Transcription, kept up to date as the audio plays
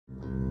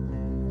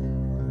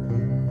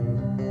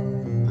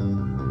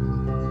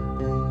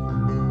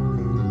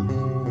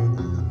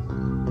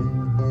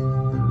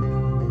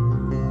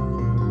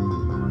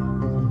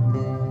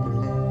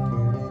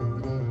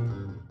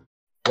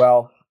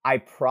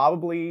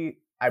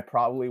I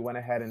probably went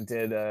ahead and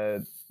did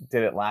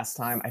it last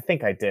time. I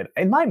think I did.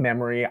 In my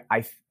memory,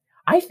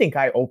 I think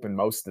I opened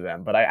most of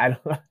them, but I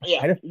don't. Yeah,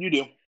 I don't. you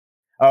do.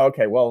 Oh,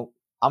 okay. Well,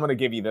 I'm gonna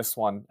give you this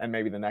one and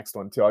maybe the next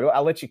one too.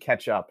 I'll let you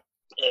catch up.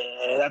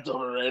 That's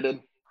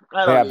overrated.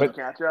 I don't Yeah, need to but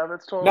catch up.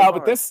 It's totally no,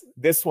 but fine.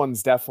 this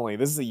one's definitely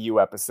this is a you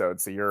episode,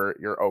 so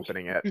you're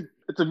opening it.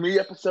 It's a me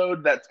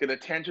episode that's gonna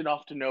tangent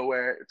off to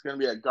nowhere. It's gonna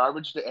be a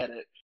garbage to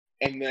edit,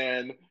 and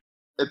then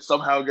it's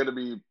somehow gonna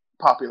be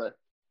popular.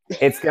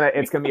 It's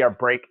gonna be our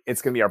break.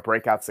 It's gonna be our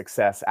breakout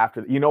success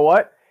after. You know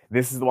what?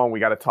 This is the one we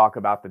got to talk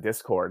about the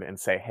Discord and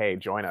say, hey,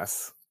 join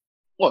us.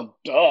 Well,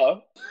 duh.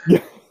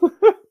 Yeah.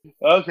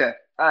 Okay.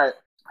 All right.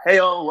 Hey,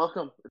 all,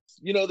 welcome.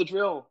 You know the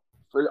drill.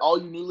 For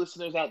all you new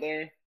listeners out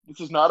there, this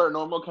is not our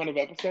normal kind of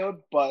episode,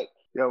 but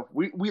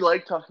we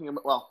like talking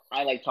about. Well,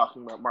 I like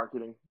talking about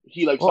marketing.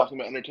 He likes Well, talking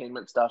about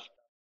entertainment stuff.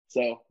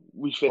 So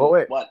we fit well,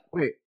 in. wait, What?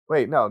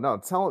 wait, no.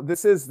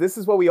 This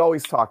is what we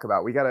always talk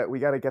about. We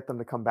gotta get them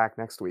to come back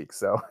next week.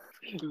 So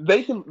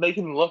They can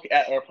look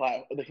at our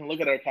they can look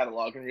at our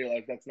catalog and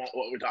realize that's not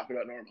what we talk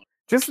about normally.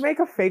 just make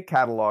a fake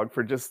catalog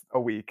for just a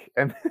week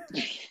and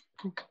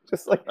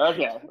just like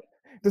Okay.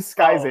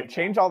 disguise Oh, it,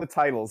 change all the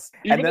titles,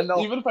 even and then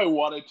they'll. even if I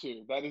wanted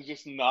to, that is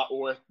just not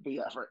worth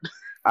the effort.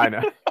 I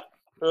know.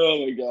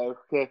 Oh my god.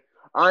 Okay.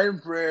 I'm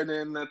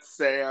Brandon. That's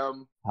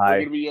Sam. We're Hi.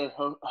 gonna be your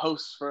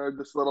hosts for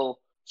this little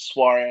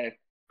soiree.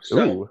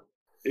 So,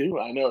 Ooh.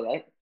 I know,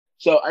 right?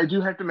 So I do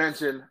have to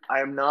mention,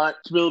 I am not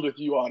thrilled with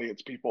you,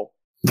 audience people.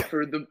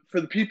 For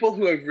the people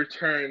who have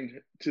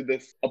returned to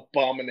this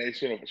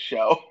abomination of a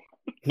show,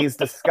 He's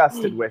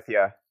disgusted with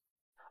you.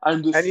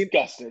 I'm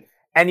disgusted.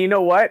 And you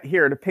know what?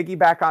 Here, to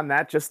piggyback on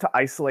that, just to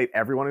isolate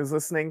everyone who's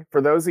listening,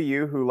 for those of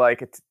you who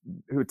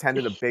who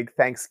attended a big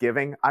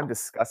Thanksgiving, I'm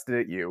disgusted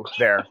at you.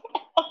 There.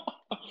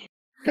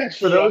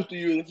 Especially after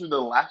you listened to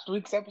last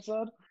week's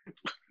episode.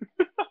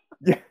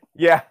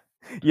 Yeah.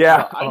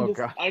 No,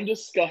 I'm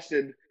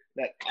disgusted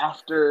that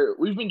after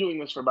we've been doing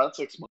this for about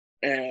 6 months,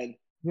 and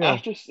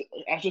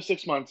after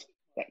 6 months,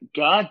 that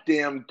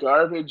goddamn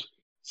garbage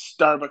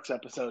Starbucks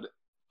episode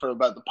for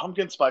about the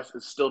pumpkin spice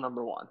is still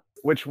number one.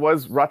 Which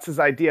was Rutz's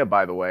idea,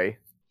 by the way.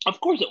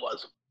 Of course it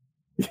was.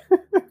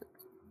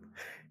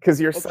 Because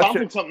you're It such sounds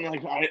like something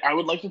like I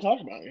would like to talk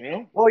about, you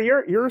know? Well,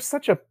 you're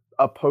such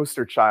a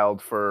poster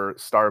child for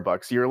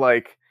Starbucks. You're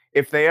like,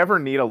 if they ever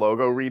need a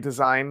logo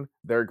redesign,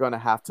 they're gonna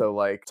have to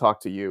like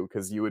talk to you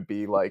because you would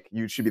be like,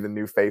 you should be the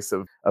new face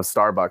of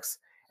Starbucks.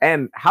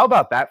 And how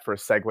about that for a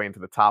segue into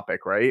the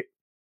topic, right?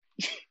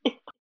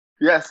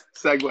 Yes,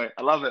 segue.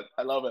 I love it.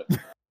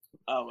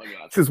 Oh my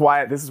god.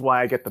 This is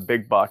why I get the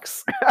big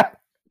bucks.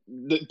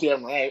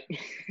 Damn right.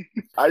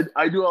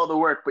 I do all the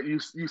work, but you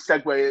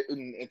segue it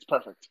and it's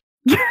perfect.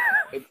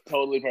 It's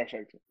totally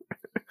perfect.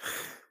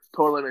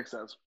 Totally makes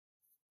sense.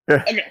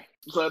 Okay,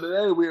 so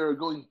today we are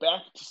going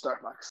back to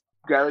Starbucks,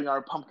 grabbing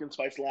our pumpkin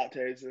spice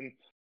lattes and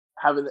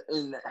having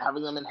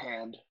them in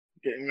hand,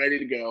 getting ready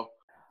to go.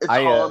 It's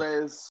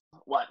holidays.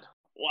 What?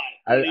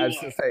 I was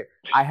gonna say,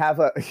 I have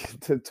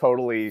to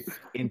totally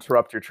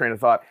interrupt your train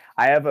of thought.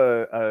 I have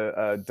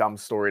a dumb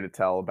story to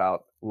tell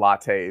about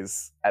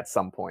lattes at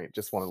some point.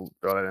 Just want to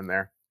throw that in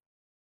there.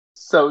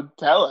 So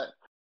tell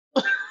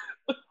it.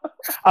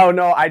 Oh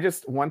no,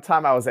 one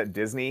time I was at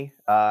Disney,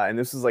 and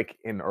this was like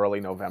in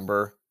early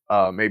November,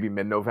 maybe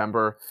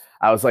mid-November.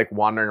 I was like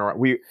wandering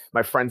around.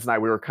 My friends and I,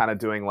 we were kind of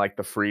doing like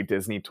the free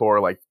Disney tour,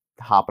 like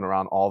hopping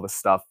around all the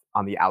stuff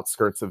on the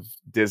outskirts of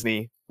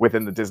Disney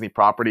within the Disney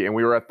property. And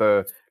we were at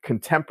the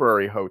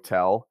Contemporary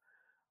Hotel,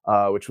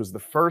 which was the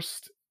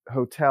first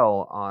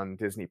hotel on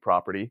Disney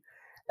property.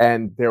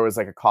 And there was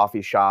like a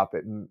coffee shop.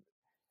 And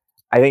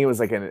I think it was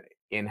like an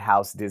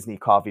in-house Disney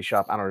coffee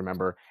shop. I don't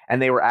remember.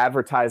 And they were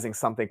advertising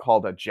something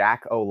called a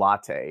Jack O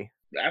Latte.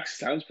 That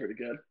sounds pretty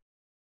good.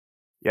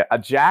 Yeah, a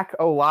Jack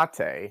O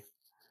Latte.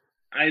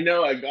 I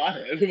know, I got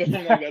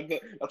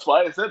it. That's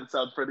why I said it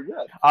sounds pretty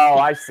good. Oh,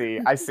 I see.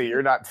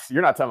 You're not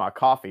talking about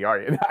coffee, are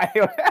you? I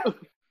don't know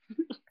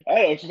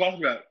what you're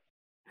talking about.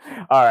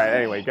 All right.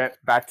 Anyway, get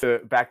back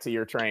to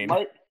your train.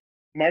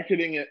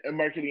 Marketing at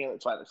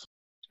its finest.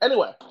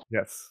 Anyway.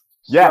 Yes.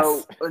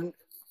 So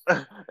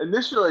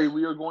initially,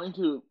 we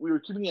were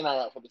keeping an eye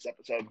out for this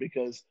episode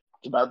because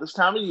it's about this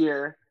time of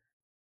year.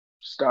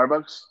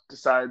 Starbucks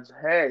decides,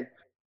 hey,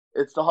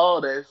 it's the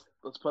holidays.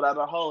 Let's put out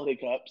our holiday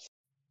cups.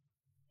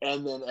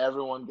 And then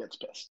everyone gets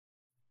pissed.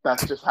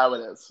 That's just how it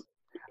is.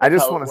 I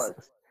just want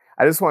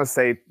to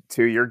say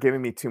too, you're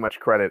giving me too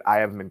much credit. I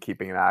haven't been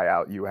keeping an eye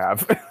out. You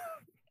have.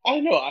 I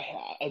know I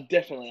have.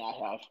 Definitely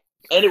I have.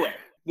 Anyway,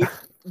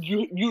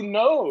 you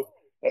know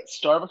that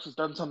Starbucks has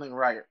done something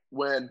right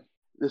when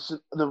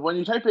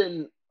you type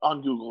in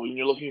on Google and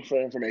you're looking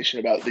for information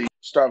about the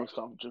Starbucks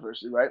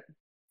controversy, right?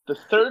 The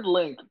third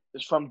link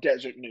is from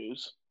Desert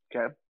News.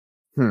 Okay.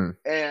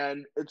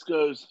 And it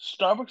goes,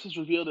 Starbucks has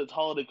revealed its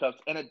holiday cups,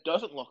 and it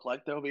doesn't look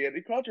like there'll be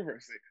any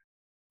controversy.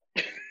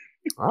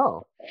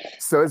 Oh,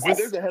 so is this?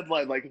 There's a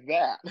headline like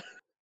that?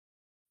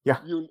 Yeah,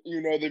 you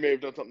know they may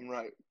have done something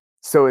right.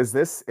 So is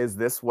this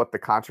what the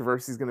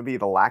controversy is going to be?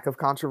 The lack of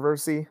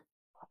controversy?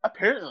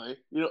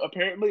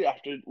 apparently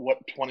after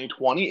what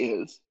 2020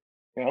 is,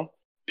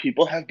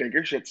 people have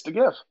bigger shits to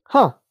give.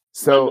 Huh. I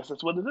So, guess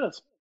that's what it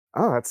is.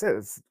 oh, that's it.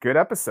 It's a good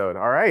episode.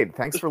 All right.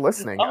 Thanks for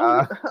listening.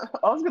 I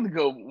was gonna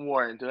go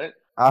more into it.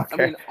 I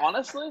Okay. mean,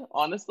 honestly,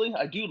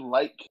 I do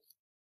like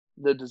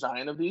the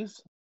design of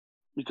these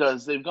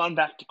because they've gone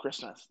back to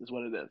Christmas, is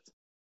what it is.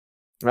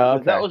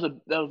 Because Okay.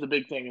 that was a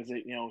big thing, is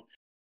that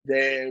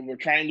they were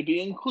trying to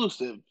be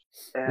inclusive,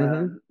 Mm-hmm.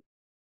 and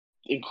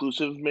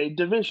inclusive made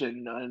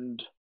division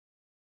and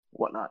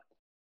whatnot.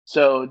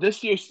 So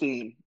this year's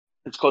theme,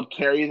 it's called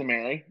Carry the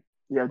Merry.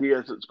 The idea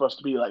is it's supposed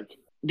to be like,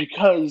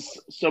 because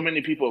so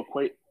many people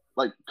equate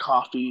like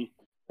coffee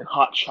and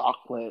hot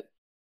chocolate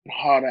and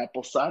hot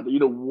apple cider,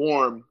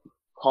 warm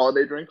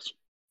holiday drinks,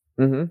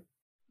 Mm-hmm.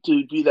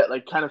 to be that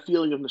like kind of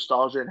feeling of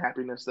nostalgia and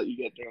happiness that you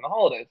get during the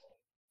holidays.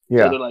 So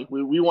Yeah. they're like,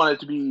 we want it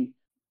to be.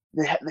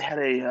 They had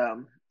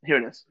a here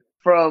it is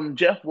from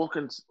Jeff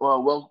Wilkson.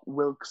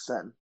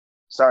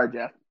 Sorry,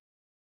 Jeff.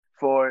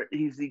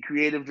 He's the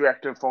creative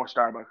director for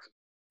Starbucks.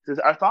 It says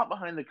our thought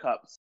behind the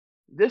cups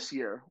this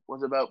year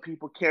was about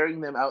people carrying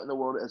them out in the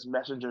world as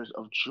messengers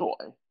of joy,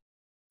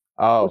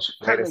 Oh, which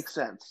kind of makes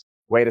sense.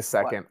 wait a What?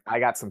 second. I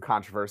got some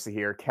controversy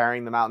here.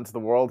 Carrying them out into the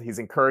world. He's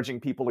encouraging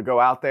people to go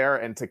out there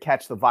and to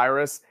catch the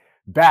virus.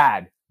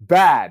 Bad.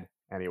 Bad.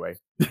 Anyway,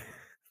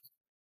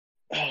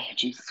 Oh,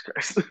 Jesus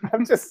Christ.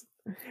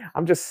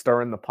 I'm just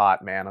stirring the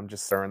pot, man. I'm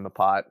just stirring the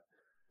pot.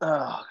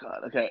 Oh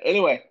God. Okay.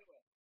 Anyway,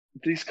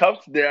 these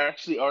cups, they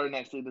actually are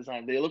nicely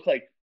designed. They look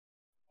like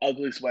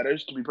ugly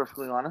sweaters, to be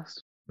perfectly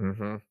honest,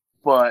 Mm-hmm.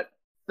 but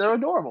they're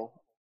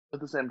adorable at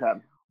the same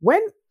time.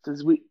 When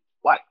Since we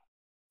what?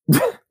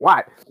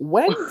 what?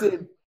 When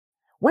did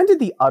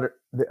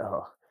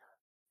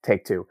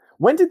take two.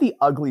 When did the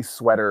ugly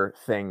sweater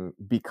thing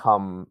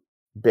become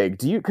big?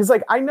 Because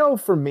like I know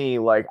for me,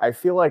 like I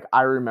feel like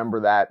I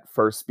remember that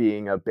first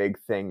being a big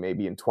thing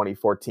maybe in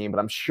 2014, but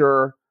I'm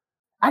sure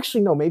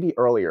actually no, maybe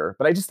earlier.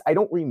 But I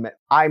don't remember.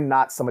 I'm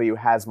not somebody who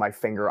has my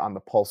finger on the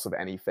pulse of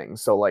anything.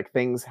 So like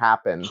things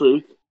happen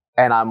Truth.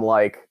 and I'm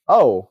like,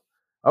 oh,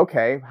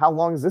 okay, how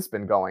long has this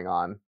been going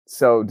on?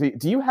 So do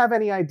you have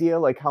any idea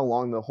like how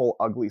long the whole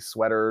ugly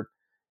sweater,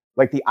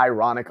 like the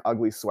ironic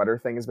ugly sweater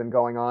thing has been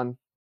going on?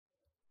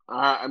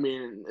 I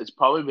mean, it's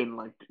probably been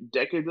like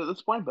decades at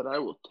this point, but I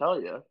will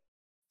tell you,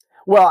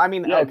 Well, I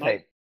mean, yeah,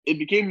 okay, it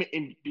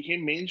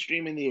became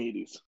mainstream in the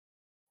 '80s.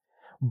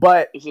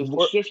 but It says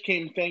the shift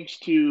came thanks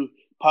to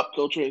pop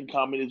culture and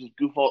comedies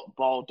with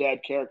goofball dad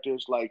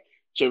characters like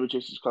Chevy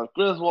Chase's Clark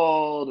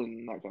Griswold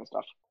and that kind of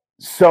stuff.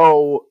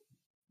 so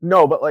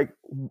no, but like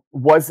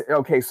was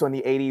okay, so in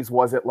the 80s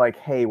was it like,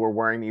 hey, we're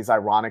wearing these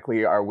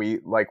ironically, are we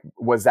like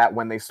was that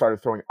when they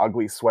started throwing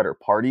ugly sweater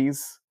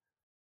parties?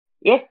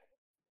 Yeah,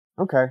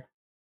 Okay.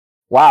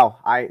 Wow,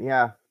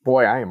 yeah,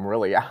 boy, I am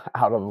really out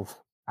of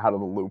the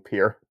loop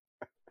here.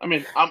 I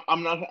mean,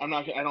 I'm not, I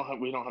don't have,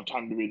 we don't have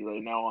time to read it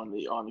right now on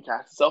the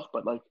cast itself,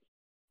 but like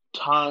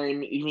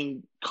Time,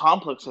 even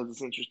Complex has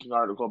this interesting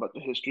article about the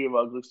history of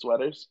ugly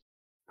sweaters,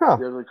 Huh.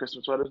 the ugly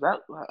Christmas sweaters.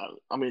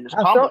 I mean, there's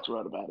Throw, Complex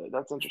wrote about it.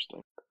 That's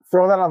interesting.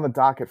 throw that on the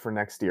docket for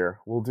next year.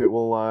 We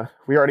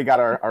already got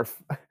our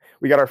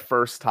we got our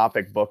first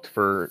topic booked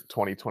for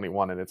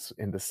 2021 and it's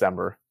in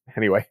December.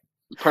 Anyway.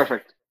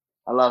 Perfect.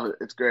 I love it.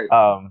 It's great.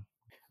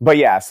 But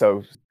yeah,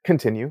 so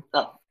continue.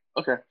 Oh,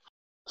 okay.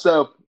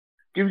 So,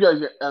 give you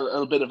guys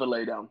a bit of a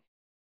laydown.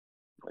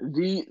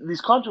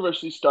 These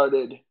controversies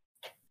started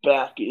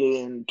back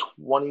in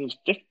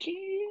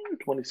 2015,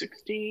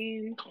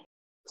 2016,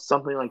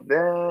 something like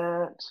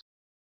that.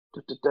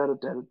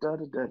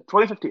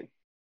 2015.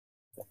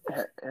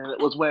 And it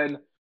was when,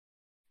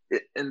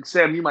 and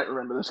Sam, you might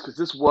remember this because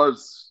this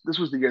was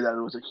the year that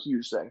it was a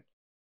huge thing.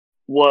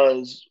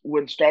 Was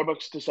when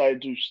Starbucks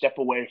decided to step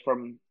away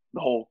from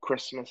the whole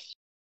Christmas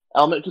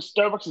element, because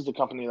Starbucks is a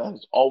company that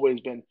has always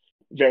been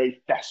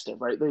very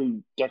festive, right? They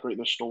decorate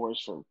their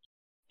stores for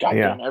Yeah.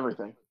 goddamn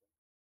everything.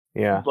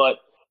 Yeah. But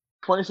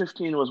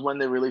 2015 was when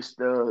they released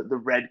the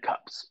red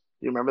cups.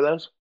 Do you remember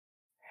those?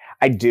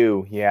 I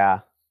do.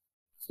 Yeah.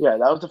 Yeah,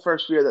 that was the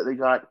first year that they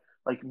got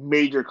like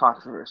major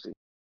controversy.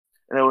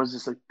 And it was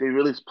just like they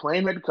released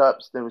plain red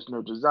cups. There was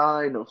no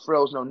design, no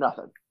frills, no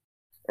nothing.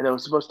 And it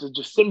was supposed to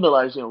just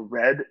symbolize,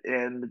 red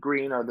and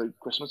green are the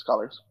Christmas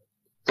colors.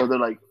 So they're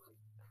like,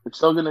 it's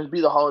still going to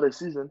be the holiday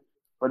season,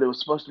 but it was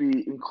supposed to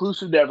be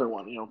inclusive to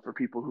everyone, for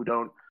people who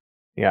don't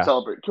Yeah.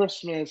 celebrate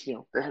Christmas.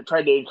 They had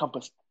tried to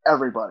encompass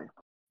everybody.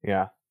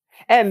 Yeah.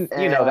 And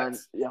And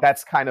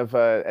that's kind of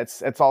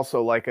it's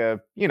also like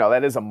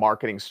that is a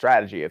marketing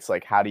strategy. It's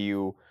like how do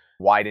you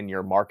widen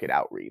your market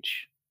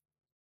outreach?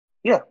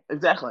 yeah,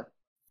 exactly.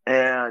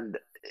 And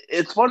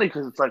it's funny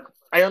because it's like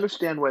I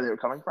understand where they were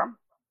coming from,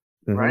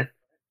 Mm-hmm. right?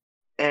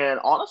 And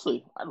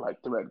honestly, I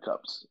like the red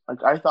cups.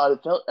 Like I thought it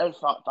felt. I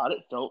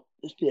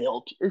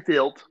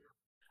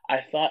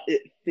thought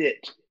it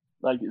fit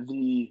like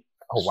the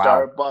Oh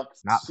wow.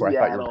 Starbucks Not where I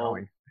thought you were Seattle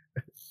going.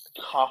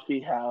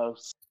 coffee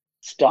house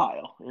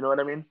style. You know what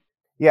I mean?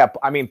 Yeah,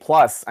 I mean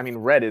plus, I mean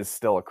red is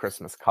still a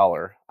Christmas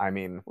color. I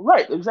mean,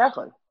 Right,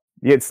 exactly.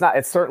 it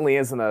certainly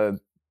isn't a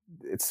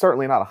it's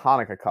certainly not a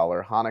Hanukkah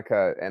color.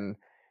 Hanukkah, and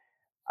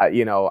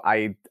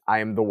I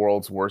am the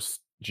world's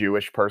worst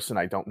Jewish person.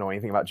 I don't know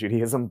anything about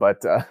Judaism,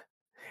 but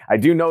I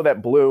do know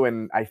that blue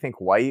and I think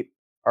white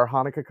are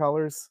Hanukkah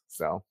colors.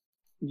 So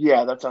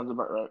Yeah, that sounds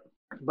about right.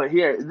 But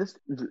here, this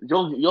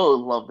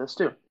you'll love this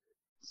too.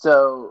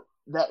 So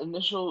that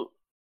initial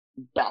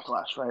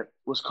backlash, right,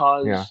 was yeah,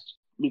 caused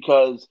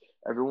because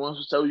everyone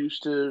was so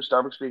used to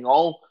Starbucks being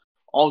all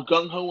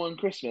gung ho on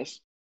Christmas,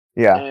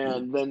 yeah.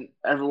 and then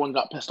everyone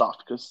got pissed off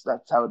because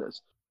that's how it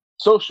is.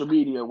 Social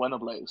media went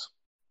ablaze,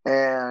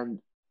 and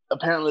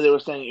apparently they were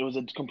saying it was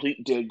a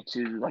complete dig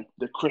to like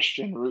the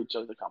Christian roots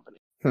of the company.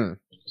 Hmm.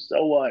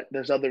 So what?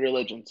 There's other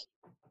religions,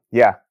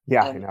 Yeah,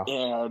 yeah. I and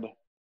know.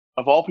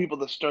 of all people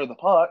to stir the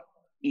pot,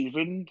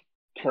 even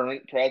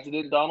current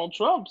President Donald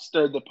Trump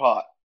stirred the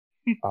pot.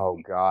 Oh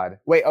God.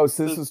 Wait. Oh,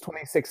 so this This was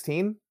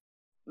 2016.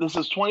 this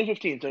is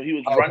 2015, so he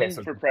was Okay, running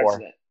so for before.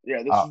 president.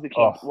 Yeah, this is the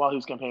camp Oh while he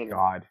was campaigning.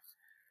 God.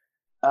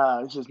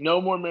 He says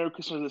no more Merry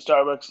Christmas at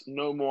Starbucks,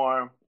 no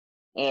more,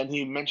 and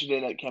he mentioned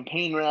it at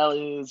campaign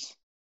rallies.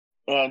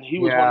 And he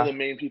was one of Yeah. the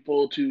main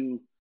people to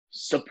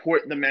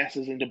support the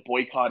masses into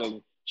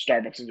boycotting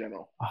Starbucks in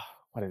general. Oh,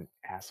 what an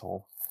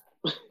asshole.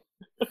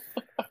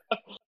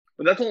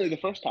 But that's only the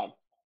first time.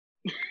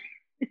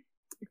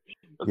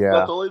 That's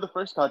Yeah. only the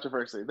first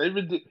controversy.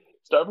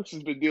 Starbucks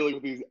has been dealing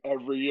with these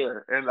every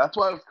year, and that's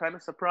why I was kind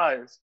of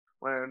surprised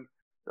when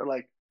they're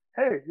like,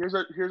 "Hey, here's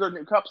our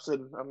new cups,"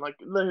 and I'm like,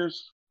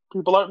 "There's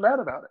people aren't mad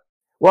about it.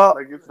 Well,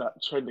 Like it's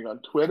not trending on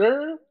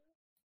Twitter."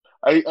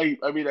 I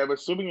mean, I'm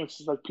assuming it's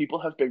just like people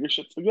have bigger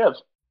shits to give.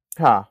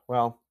 huh.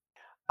 Well,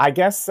 I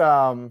guess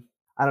I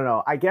don't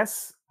know. I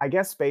guess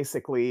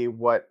basically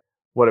what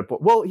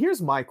it well,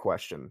 here's my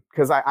question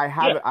because I Yeah,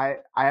 haven't I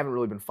haven't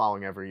really been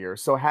following every year.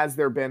 So has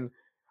there been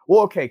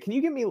well, okay, can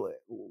you give me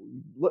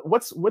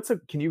what's a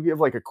can you give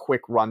like a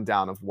quick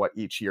rundown of what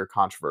each year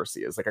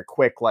controversy is? Like a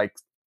quick like,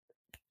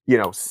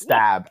 yeah,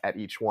 stab at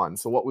each one.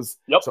 So what was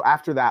yep. so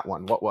after that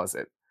one, what was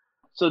it?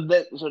 So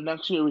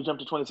next year we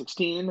jumped to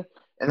 2016,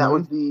 and that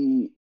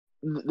Mhm.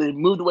 was they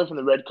moved away from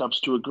the red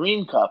cups to a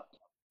green cup,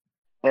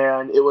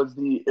 and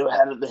they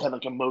had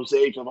like a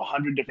mosaic of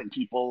 100 different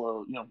people,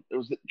 or it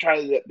was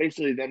trying to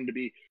basically them to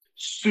be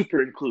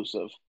super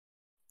inclusive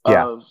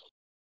Yeah. of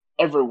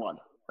everyone,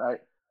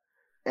 right?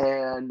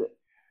 And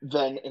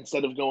then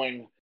instead of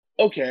going,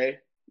 okay,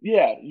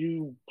 yeah,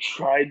 you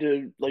tried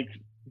to like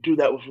do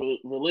that with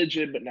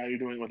religion, but now you're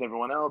doing it with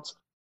everyone else,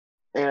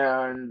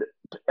 and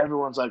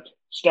everyone's like,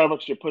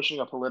 Starbucks, you're pushing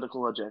a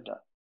political agenda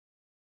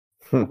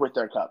Hmm. with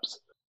their cups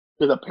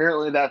because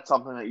apparently that's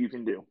something that you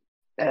can do.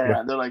 Yeah.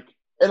 And they're like,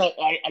 and I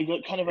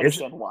kind of Is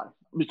understand why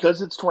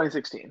because it's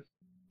 2016.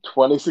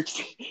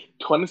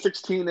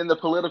 2016 in the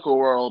political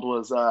world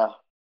was a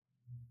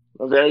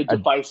very a,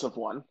 divisive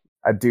one,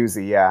 a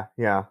doozy, yeah.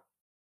 Yeah.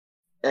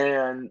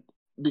 and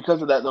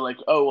because of that, they're like,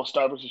 oh well,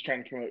 Starbucks is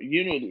trying to promote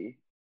unity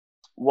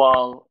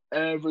while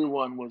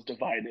everyone was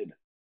divided.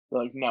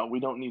 They're like, no, we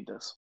don't need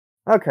this.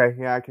 Okay,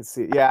 yeah, I can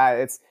see. Yeah,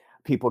 it's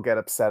people get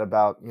upset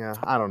about, yeah,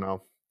 I don't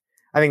know.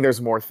 I think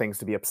there's more things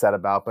to be upset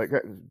about, but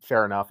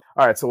fair enough.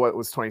 All right, so what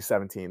was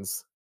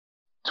 2017's?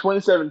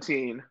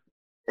 2017,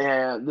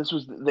 and this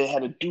was they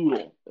had a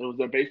doodle. It was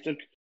their basic.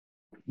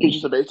 It was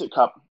just a basic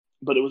cup,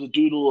 but it was a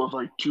doodle of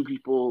like two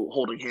people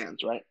holding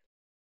hands, right?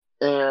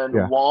 And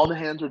Yeah. while the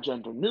hands are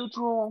gender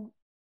neutral,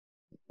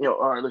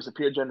 or at least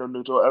appear gender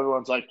neutral,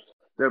 everyone's like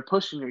they're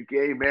pushing a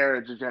gay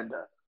marriage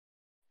agenda.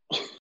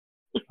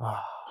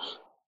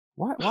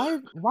 Why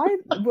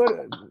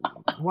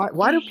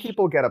do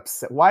people get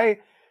upset? Why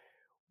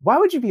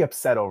would you be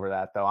upset over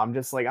that though? I'm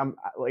just like I'm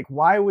like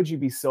why would you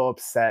be so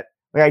upset?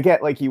 Like I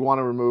get like you want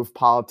to remove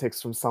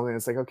politics from something.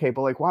 It's like okay,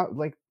 but like why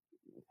like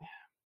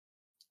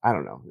I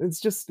don't know.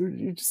 It's just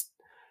you're just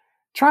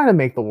trying to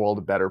make the world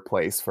a better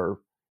place for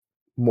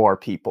more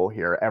people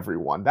here,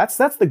 everyone. That's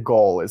the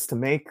goal is to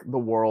make the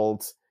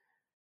world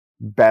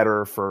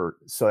better for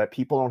so that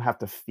people don't have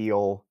to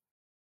feel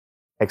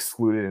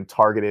excluded and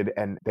targeted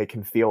and they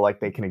can feel like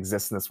they can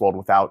exist in this world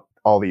without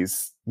all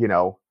these,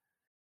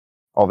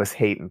 all this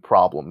hate and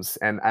problems.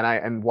 And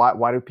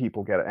why do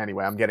people get it?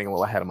 Anyway, I'm getting a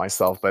little ahead of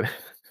myself, but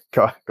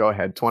go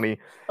ahead.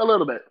 A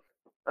little bit.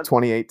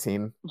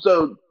 2018.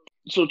 So,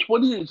 so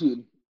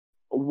 2018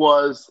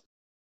 was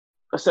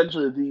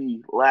essentially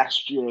the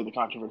last year of the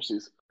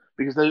controversies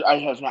because I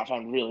have not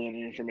found really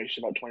any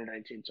information about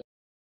 2019. So,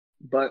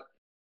 but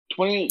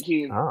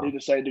 2018 they Oh,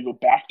 decided to go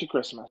back to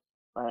Christmas,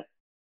 right?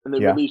 And they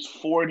yeah. released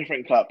four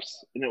different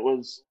cups, and it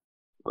was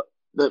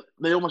that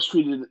they almost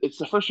treated it's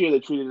the first year they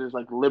treated it as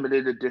like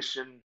limited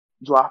edition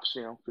drops,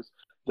 because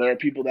there are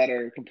people that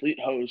are complete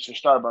hoes for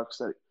Starbucks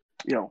that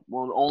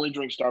will only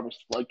drink Starbucks,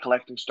 like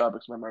collecting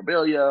Starbucks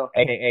memorabilia.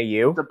 AKA It's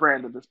you. a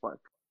brand at this point.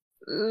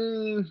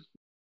 Mm,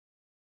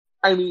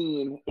 I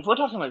mean, if we're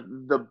talking like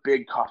the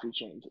big coffee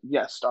chains,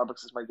 yes,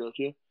 Starbucks is my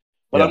go-to.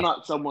 But I'm Yeah.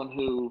 not someone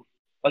who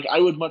like I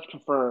would much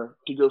prefer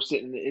to go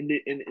sit in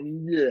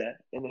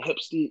a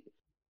hipster.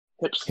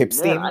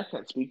 Man, I Hipstein.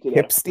 can't speak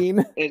today.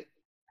 Hipstein. In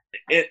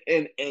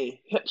in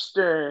a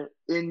hipster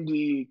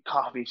indie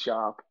coffee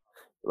shop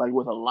like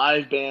with a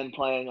live band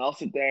playing. I'll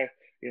sit there,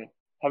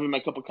 having my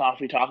cup of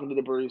coffee, talking to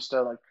the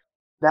barista. Like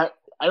that,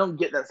 I don't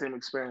get that same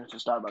experience at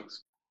Starbucks.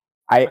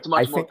 I It's I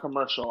much more think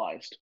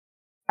commercialized.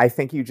 I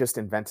think you just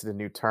invented a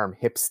new term,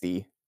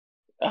 hipsty.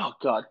 Oh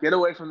God, get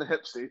away from the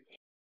hipsy.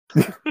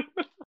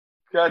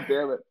 God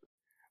damn it.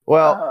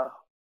 Well, Uh,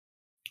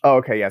 oh,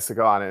 okay, yeah. So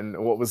go on.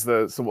 And what was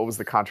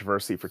the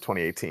controversy for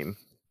 2018?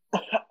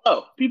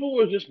 oh, people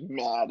were just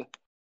mad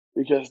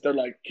because they're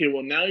like, okay,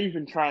 well now you've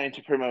been trying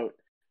to promote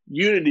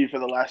unity for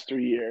the last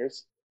 3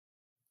 years,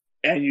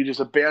 and you just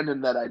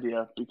abandoned that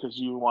idea because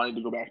you wanted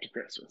to go back to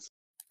Christmas.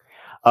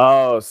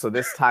 Oh, so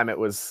this time it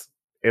was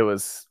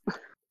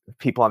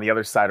people on the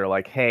other side are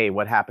like, hey,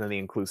 what happened to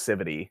the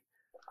inclusivity?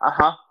 Uh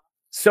huh.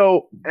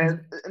 So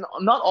And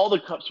not all the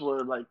cups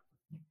were like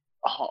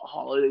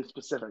holiday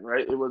specific,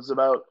 right? It was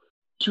about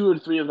two or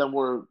three of them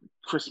were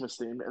Christmas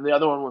themed, and the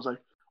other one was like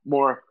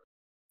more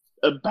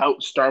about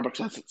Starbucks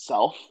as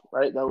itself,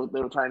 right? They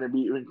were trying to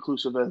be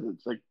inclusive as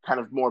it's like kind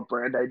of more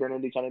brand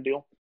identity kind of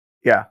deal.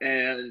 yeah,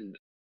 And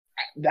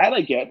that I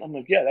get. I'm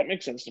like, yeah, that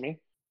makes sense to me.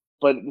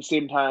 But at the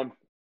same time,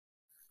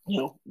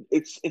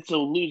 it's a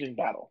losing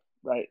battle,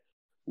 right?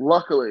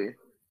 Luckily,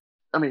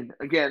 I mean,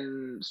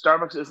 again,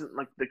 Starbucks isn't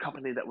like the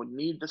company that would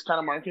need this kind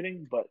of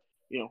marketing, but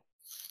you know,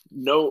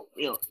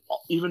 no,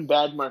 even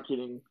bad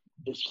marketing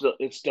is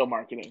still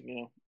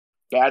marketing.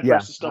 Bad yeah,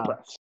 press is still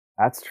press.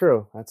 that's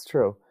true. That's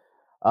true.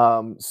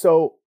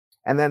 So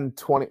and then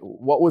 20,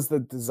 what was the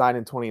design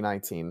in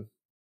 2019?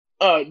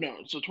 No,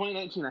 so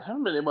 2019, I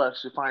haven't been able to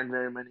actually find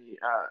very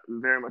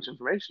much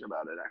information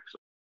about it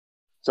actually.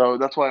 So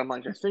that's why I'm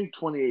like, I think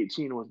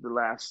 2018 was the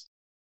last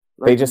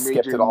They like just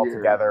skipped major it all year.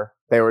 together.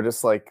 They were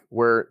just like,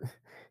 we're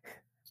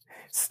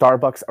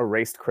Starbucks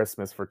erased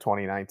Christmas for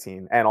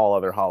 2019 and all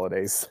other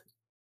holidays.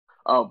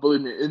 Oh,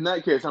 believe me, in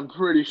that case, I'm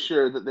pretty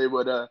sure that there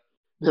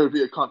would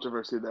be a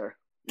controversy there.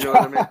 You know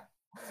what I mean?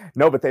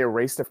 No, but they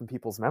erased it from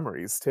people's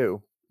memories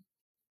too.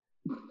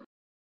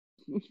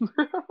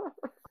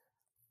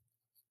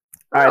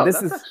 All right, Oh,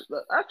 that's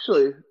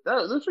actually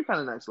those are kind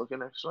of nice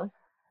looking actually.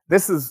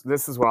 this is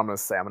what I'm going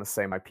to say. I'm going to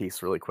say my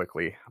piece really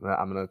quickly.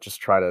 I'm going to just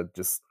try to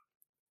just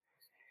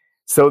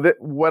so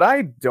that what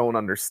I don't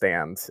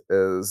understand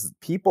is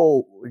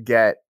people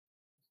get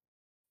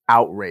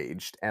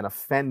outraged and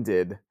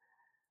offended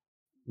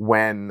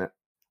when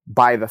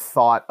by the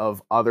thought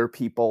of other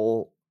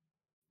people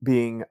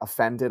being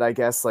offended, I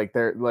guess. Like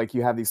they're like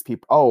you have these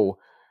people, oh,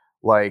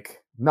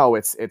 like no,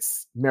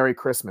 it's Merry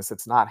Christmas,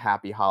 it's not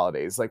Happy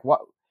Holidays. Like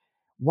what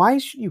why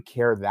should you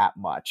care that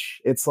much?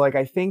 It's like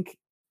I think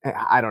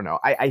I don't know.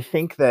 I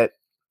think that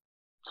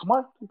Come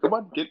on,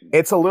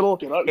 it's a little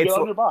get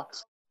on your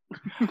box.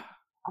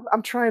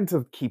 I'm trying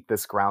to keep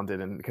this grounded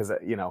and because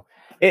No,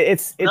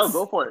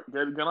 go for it.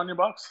 Get on your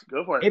box.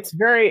 Go for it. it's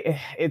very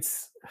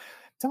it's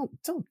don't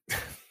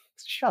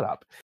shut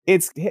up.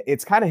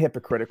 It's kind of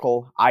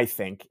hypocritical, I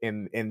think,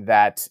 in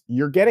that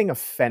you're getting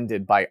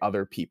offended by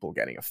other people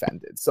getting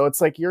offended. So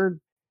it's like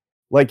your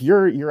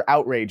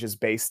outrage is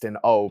based in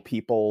oh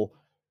people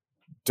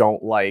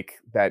don't like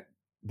that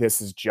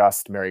this is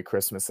just Merry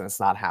Christmas and it's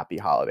not Happy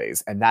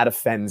Holidays, and that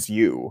offends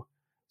you.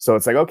 So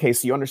it's like, okay,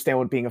 so you understand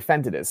what being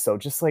offended is. So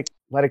just like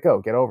let it go,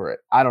 get over it.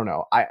 I don't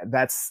know. I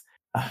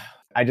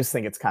just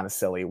think it's kind of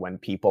silly when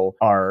people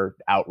are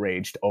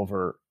outraged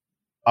over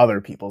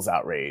other people's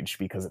outrage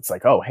because it's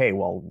like, oh, hey,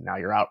 well, now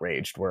you're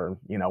outraged. We're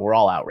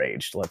all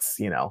outraged. Let's,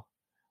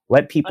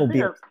 let I people think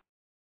be.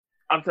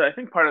 I'm sorry. I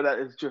think part of that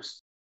is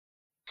just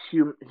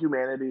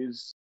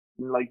humanity's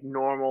like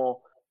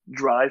normal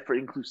drive for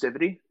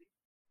inclusivity,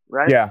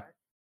 right? Yeah.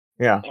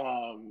 Yeah.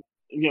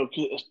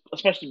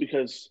 Especially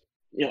because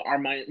our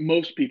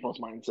most people's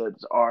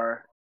mindsets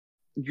are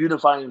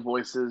unifying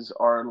voices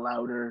are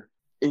louder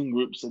in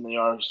groups than they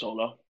are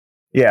solo.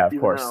 Yeah, of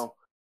Even course. though,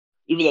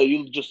 even though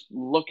you just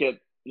look at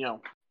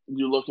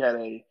you look at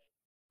a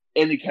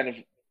any kind of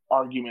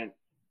argument,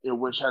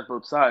 which has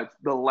both sides,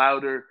 the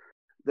louder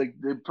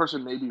the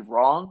person may be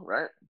wrong,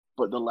 right?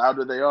 But the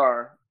louder they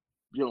are,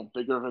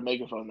 bigger of a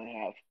megaphone they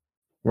have,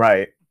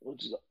 Right.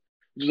 which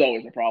is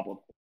always a problem.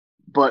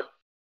 But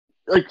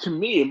like to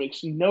me, it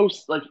makes no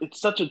like it's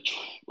such a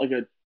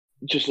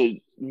just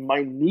a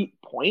minute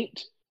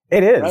point,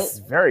 It right? is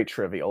very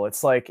trivial.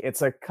 It's like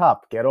it's a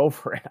cup. Get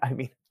over it. I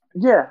mean,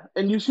 Yeah,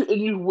 and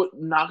you would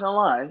not gonna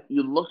lie,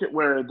 you look at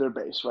where they're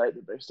based, right?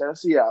 They're based out of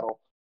Seattle,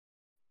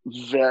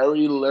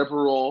 very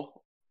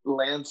liberal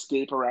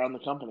landscape around the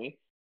company.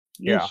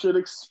 You yeah. should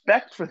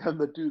expect for them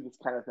to do this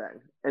kind of thing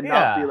and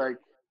not be Yeah. like,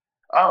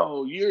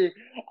 "Oh,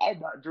 I'm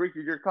not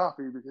drinking your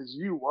coffee because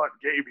you want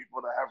gay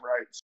people to have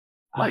rights."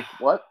 Like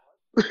what?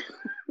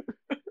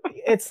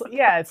 It's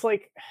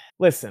like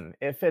listen,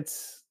 if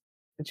it's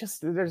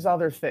just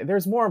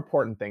there's more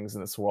important things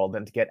in this world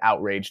than to get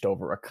outraged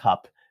over a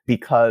cup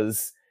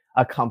because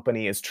a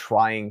company is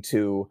trying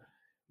to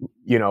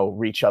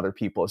reach other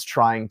people, is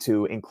trying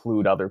to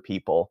include other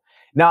people.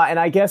 Now, and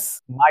I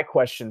guess my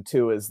question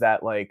too is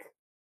that like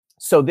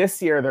so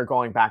this year they're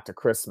going back to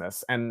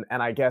Christmas and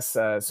I guess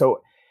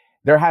so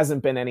there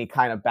hasn't been any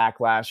kind of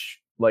backlash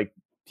like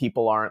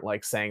people aren't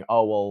like saying,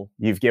 "Oh, well,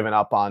 you've given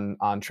up on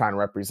trying to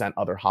represent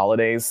other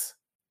holidays."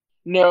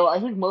 No, I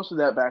think most of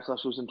that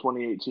backlash was in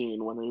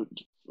 2018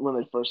 when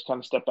they first kind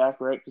of stepped back,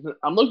 right? 'Cause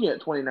I'm looking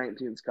at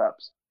 2019's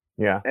cups,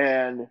 Yeah.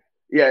 and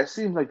yeah, it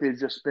seems like they've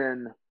just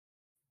been.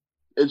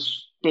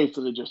 It's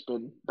basically just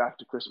been back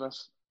to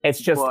Christmas. It's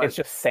But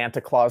just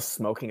Santa Claus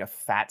smoking a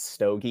fat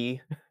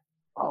stogie.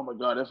 oh my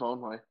god, if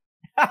only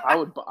I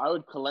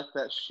would collect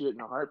that shit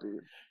in a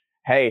heartbeat.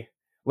 Hey,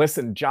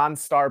 listen, John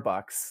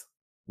Starbucks,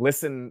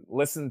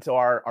 listen to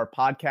our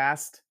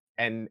podcast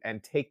and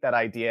take that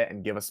idea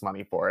and give us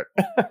money for it.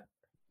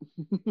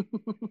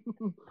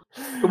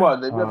 Come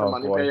on, they've got the Oh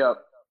money. boy. Pay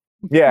up.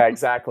 Yeah,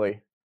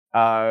 exactly.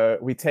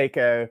 We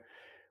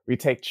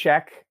take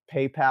check,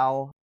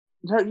 PayPal.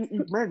 Yeah, man,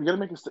 you gotta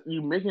make us.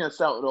 You're making us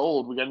sound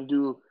old. We gotta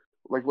do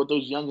like what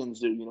those youngins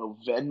do. You know,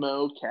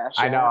 Venmo, Cash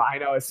App, I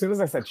know. As soon as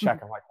I said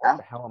check, I'm like, what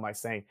the App, hell am I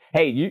saying?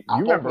 Hey, you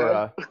Apple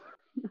remember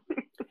Pay.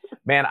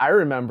 man, I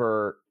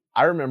remember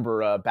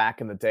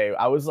back in the day,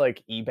 I was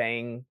like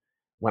eBaying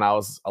when I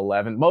was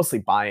 11, mostly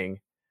buying.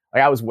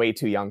 Like I was way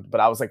too young,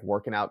 but I was like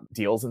working out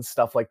deals and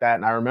stuff like that.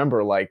 And I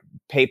remember like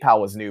PayPal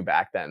was new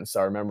back then. So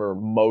I remember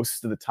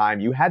most of the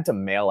time you had to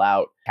mail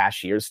out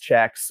cashier's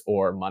checks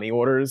or money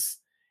orders,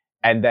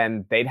 and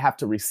then they'd have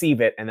to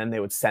receive it and then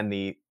they would send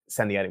the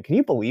item. Can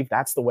you believe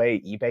that's the way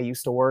eBay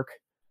used to work?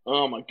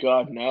 Oh my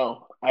god,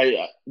 no!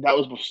 I that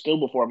was still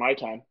before my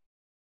time.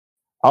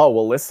 Oh,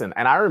 well, listen,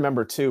 and I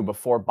remember too,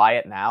 before Buy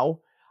It Now,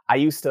 I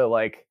used to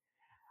like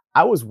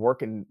I was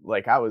working,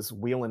 like I was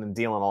wheeling and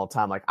dealing all the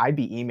time. Like I'd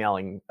be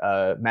emailing,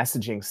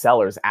 messaging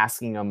sellers,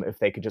 asking them if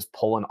they could just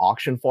pull an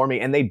auction for me,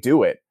 and they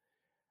do it.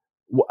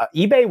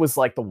 eBay was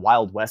like the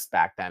Wild West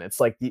back then. It's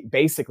like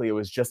basically it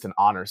was just an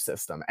honor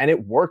system, and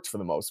it worked for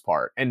the most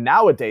part. And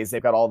nowadays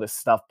they've got all this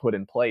stuff put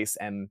in place,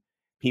 and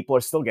people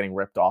are still getting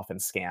ripped off and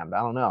scammed. I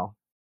don't know.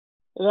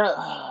 That,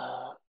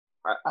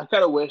 I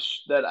kind of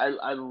wish that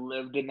I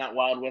lived in that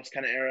Wild West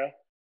kind of era.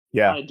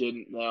 Yeah, I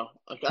didn't though.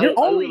 Like you're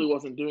I really only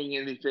wasn't doing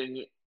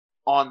anything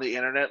on the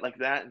internet like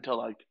that until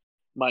like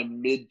my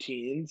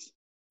mid-teens,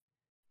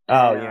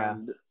 oh yeah.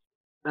 and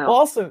Well, no,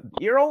 also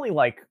you're only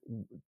like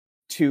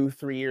 2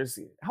 3 years.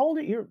 How old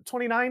are you? You're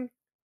 29.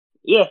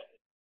 yeah,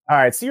 All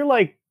right, so you're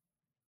like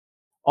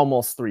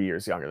almost 3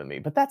 years younger than me,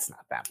 but that's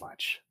not that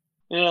much.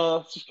 yeah.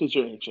 That's just because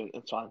you're ancient.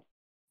 It's fine.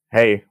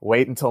 Hey,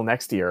 wait until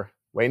next year.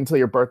 Wait until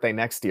your birthday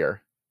next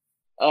year.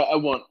 I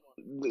won't.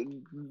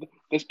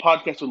 This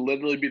podcast would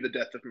literally be the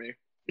death of me.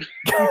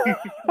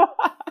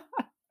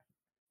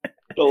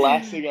 The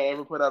last thing I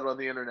ever put out on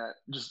the internet,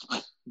 just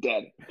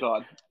dead,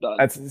 gone, done.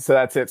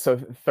 That's it. So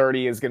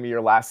 30 is gonna be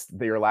your last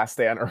day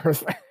on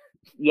Earth.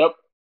 Yep.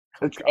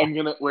 Oh God. I'm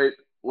gonna wait.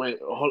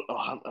 Hold,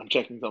 I'm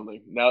checking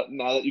something now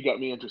that you got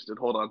me interested.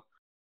 Hold on.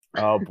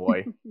 Oh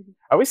boy.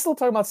 Are we still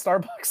talking about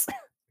Starbucks?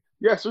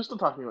 Yes, we're still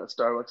talking about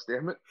Starbucks.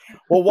 Damn it.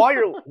 Well, while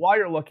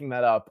you're looking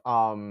that up,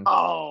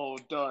 Oh,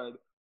 darn.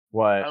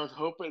 what? I was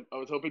hoping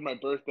my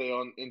birthday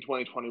in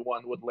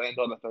 2021 would land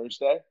on a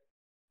Thursday,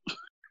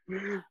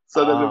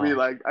 so that it'd be Oh.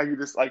 like I could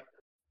just like,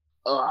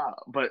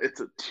 but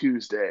it's a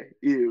Tuesday.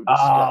 Ew,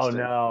 Oh disgusting.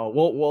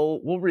 no.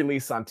 We'll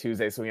release on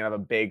Tuesday so we can have a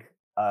big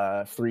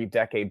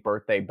 3-decade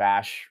birthday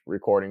bash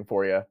recording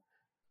for you.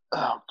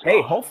 Oh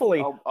Hey, god.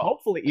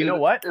 hopefully, you know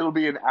what? It'll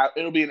be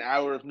an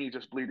hour of me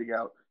just bleeding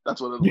out. That's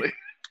what it'll be.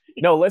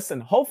 No, listen,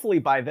 hopefully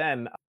by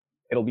then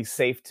it'll be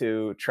safe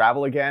to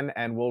travel again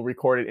and we'll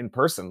record it in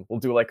person. We'll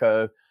do like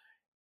a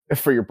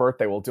for your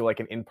birthday, we'll do like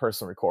an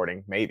in-person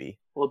recording, maybe.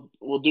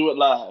 We'll do it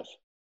live.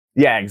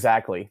 Yeah,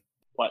 exactly.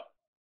 What?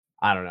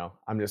 I don't know.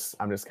 I'm just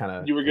kind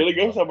of You were gonna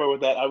go somewhere with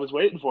that. I was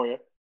waiting for you.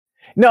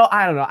 No,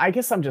 I don't know. I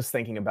guess I'm just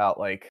thinking about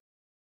like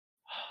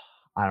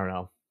I don't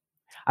know.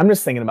 I'm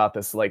just thinking about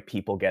this like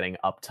people getting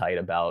uptight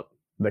about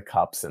the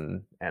cups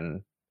and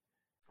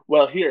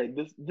Well, here,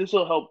 this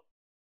will help.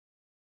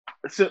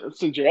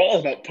 Since you're all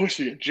about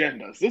pushing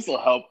agendas, this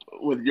will help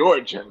with your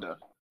agenda.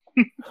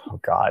 oh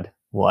God,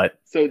 what?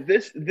 So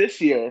this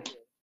year,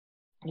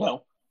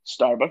 well,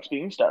 Starbucks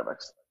being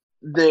Starbucks,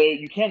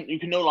 you can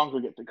no longer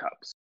get the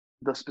cups,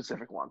 the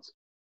specific ones,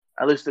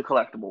 at least the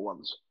collectible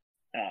ones.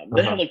 They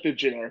have Uh-huh. like the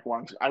generic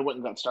ones. I went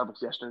and got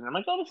Starbucks yesterday, and I'm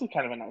like, oh, this is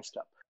kind of a nice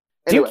cup.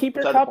 Do you Anyway, keep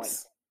your beside the point.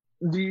 cups?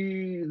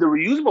 The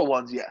reusable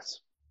ones, yes.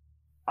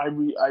 I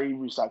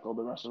recycled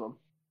the rest of them.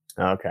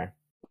 Okay.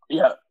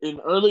 Yeah, in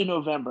early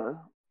November,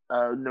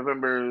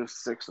 November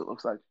 6th, it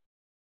looks like,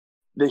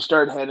 they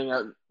started handing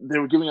out, they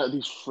were giving out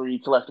these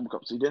free collectible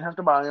cups. So you didn't have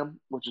to buy them,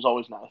 which is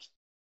always nice.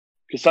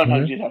 Because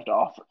sometimes Mhm. you'd have to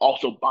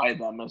also buy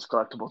them as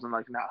collectibles and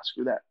like, nah,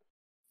 screw that.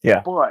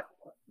 Yeah. But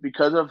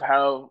because of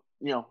how,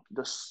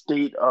 the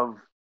state of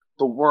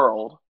the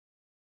world,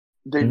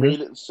 they Mhm.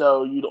 made it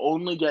so you'd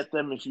only get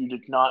them if you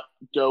did not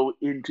go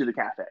into the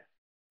cafe.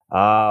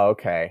 Oh,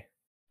 okay.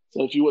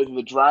 So if you went to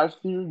the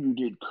drive-through, you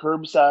did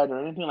curbside or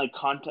anything like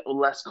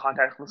less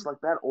contactless like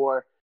that,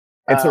 or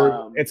It's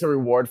a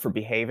reward for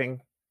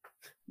behaving.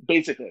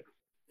 basically,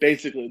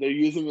 they're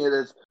using it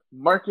as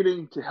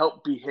marketing to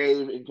help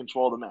behave and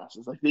control the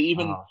masses. Like they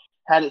even Oh,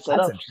 had it set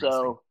that's up interesting.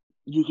 so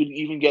You can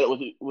even get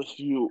it with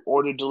you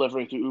order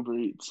delivery through Uber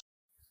Eats.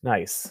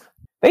 Nice.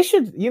 They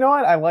should, you know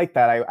what? I like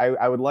that.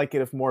 I would like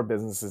it if more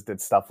businesses did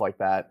stuff like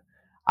that.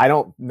 I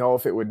don't know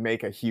if it would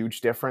make a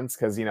huge difference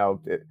because,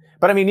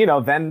 but I mean,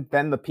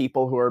 then the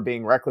people who are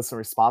being reckless and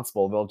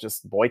responsible, they'll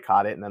just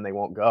boycott it and then they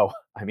won't go.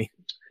 I mean,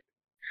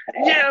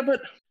 Yeah,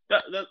 but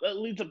that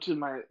leads up to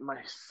my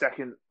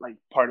second like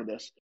part of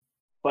this.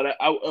 But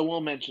I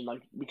will mention,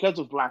 like, because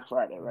of Black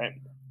Friday, right?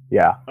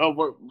 yeah.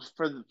 Oh,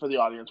 for the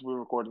audience, we're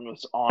recording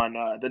this on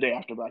the day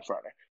after Black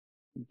Friday.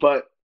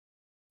 But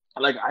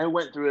like, I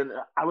went through and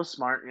I was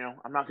smart.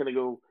 I'm not gonna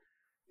go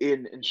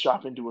in and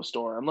shop into a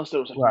store unless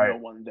there was like no Right.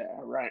 one there,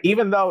 right?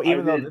 Even though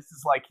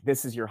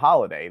this is your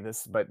holiday,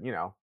 but.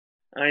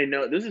 I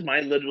know this is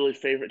my literally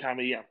favorite time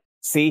of year.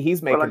 See,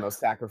 he's But making like, those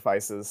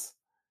sacacrifices.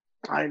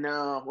 I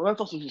know. Well, that's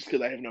also just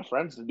because I have no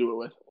friends to do it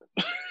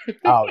with.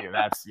 Oh, yeah,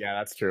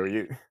 that's true.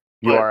 You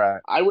But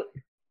are I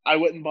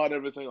went and bought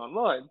everything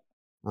online,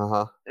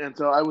 uh-huh. and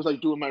so I was like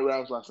doing my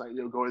rounds last night,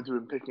 going through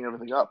and picking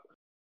everything up.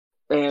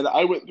 And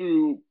I went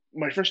through.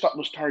 My first stop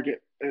was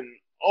Target, and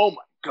oh my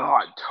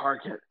god,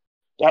 Target!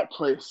 That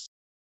place.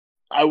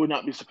 I would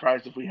not be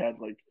surprised if we had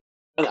like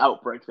an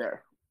outbreak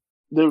there.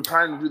 They were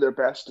trying to do their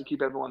best to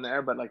keep everyone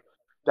there, but like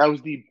that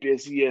was the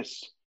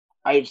busiest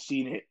I've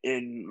seen it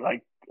in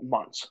like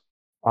months.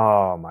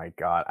 Oh my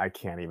god, I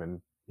can't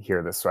even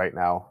hear this right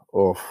now.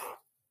 Oh.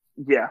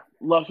 Yeah,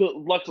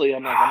 luckily,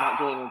 I'm not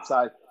going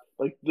inside.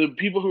 Like the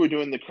people who were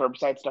doing the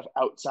curbside stuff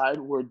outside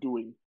were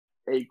doing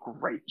a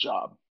great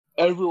job.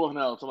 Everyone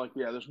else, I'm like,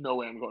 yeah, there's no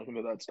way I'm going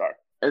into that store.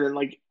 And then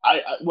like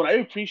what I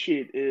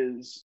appreciate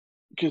is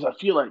because I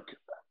feel like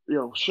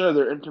sure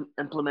they're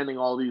implementing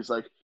all these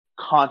like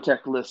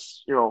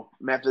contactless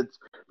methods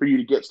for you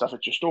to get stuff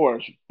at your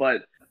stores,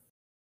 but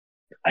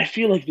I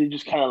feel like they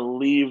just kind of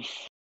leave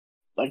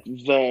like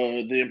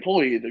the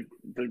employee,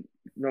 the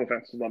no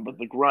offense to them, but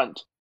the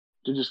grunt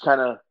to just kind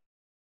of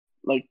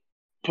like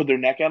put their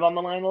neck out on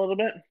the line a little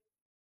bit.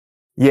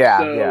 Yeah,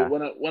 So yeah.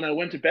 when I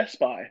went to Best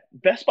Buy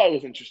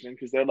was interesting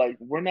because they're not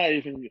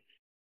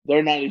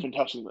even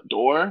touching the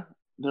door.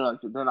 They're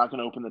not going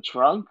to open the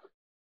trunk.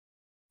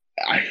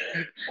 I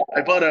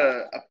I bought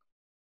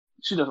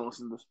she doesn't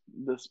listen to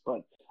this,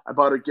 but I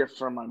bought a gift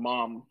from my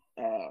mom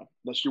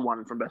that she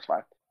wanted from Best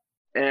Buy,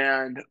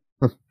 and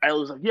I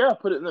was like, yeah,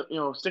 put it in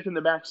the stick in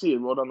the back seat,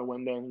 roll down the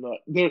window, and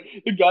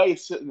the guy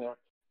is sitting there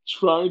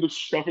trying to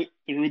shove it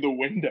through the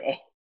window.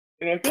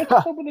 And I'm like, yeah,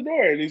 just open the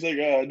door. And he's like,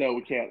 no,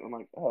 we can't. I'm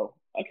like, oh,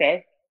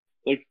 okay.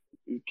 Like,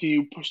 can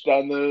you push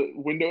down the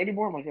window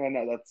anymore? I'm like, oh,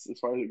 no, that's as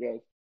far as it goes.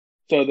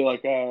 So they're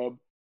like,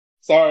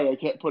 sorry, I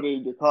can't put it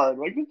in your car. I'm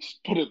like,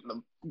 just put it in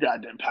the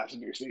goddamn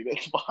passenger seat.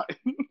 It's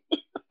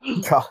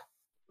fine. God.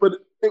 But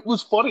it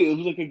was funny. It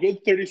was like a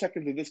good 30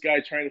 seconds of this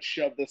guy trying to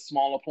shove this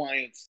small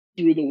appliance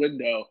through the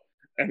window.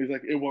 And he's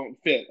like, it won't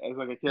fit. I was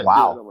like, I can't do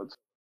Wow. it.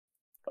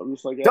 I'm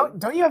just like,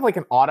 Don't you have like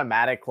an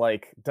automatic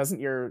doesn't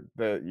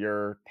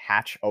your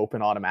hatch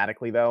open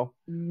automatically though?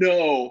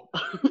 no,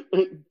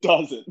 it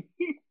doesn't.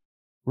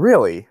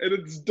 Really? And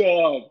it's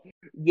dumb.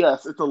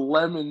 Yes, it's a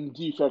lemon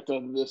defect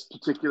on this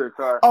particular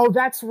car. Oh,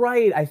 that's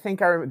right. I think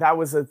that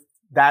was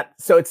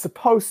so it's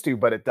supposed to,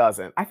 but it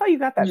doesn't. I thought you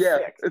got that Yeah,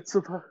 fixed. it's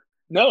supposed.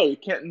 No, you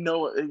can't.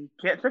 No, you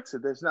can't fix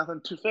it. There's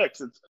nothing to fix.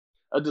 It's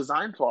a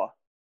design flaw.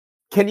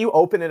 Can you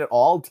open it at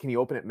all? Can you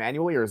open it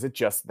manually, or is it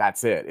just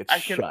that's it? It's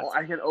shut.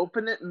 I can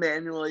open it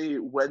manually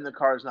when the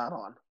car's not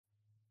on.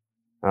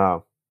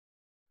 Oh.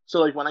 So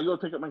like when I go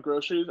pick up my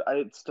groceries,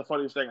 it's the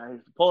funniest thing. I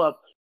have to pull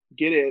up,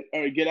 get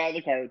out of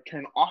the car,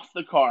 turn off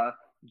the car,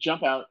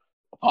 jump out,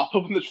 pop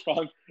open the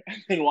trunk, and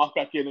then walk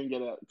back in and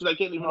get it because I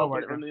can't even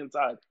open it from the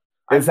inside.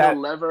 I have no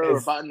lever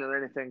or button or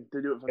anything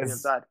to do it from the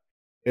inside.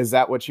 Is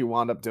that what you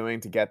wound up doing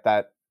to get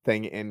that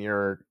thing in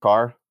your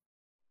car?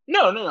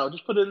 No.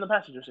 Just put it in the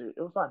passenger seat.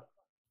 It was fine.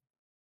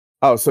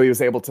 Oh, so he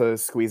was able to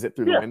squeeze it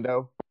through the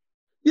window?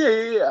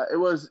 Yeah. It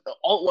was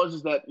all it was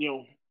is that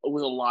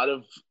with a lot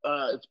of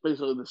it's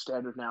basically the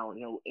standard now.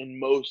 In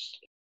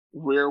most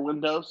rear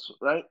windows,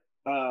 right?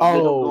 They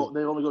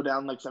only go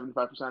down like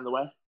 75% of the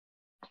way.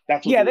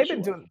 That's what they've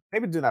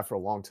been doing that for a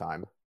long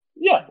time.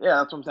 Yeah,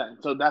 that's what I'm saying.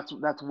 So that's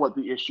what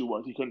the issue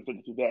was. He couldn't fit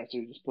it through there, so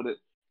he just put it,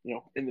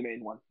 in the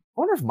main one. I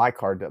wonder if my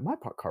car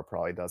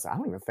probably does. I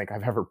don't even think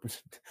I've ever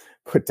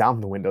put down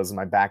the windows in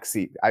my back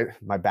seat.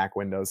 My back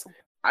windows.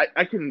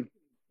 I can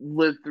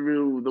live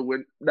through the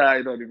wind. Nah,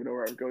 I don't even know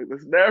where I'm going.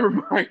 This. Never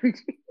mind.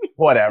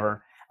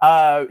 Whatever.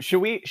 Should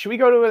we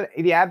go to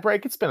the ad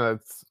break? It's been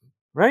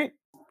right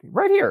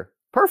here.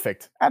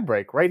 Perfect ad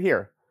break right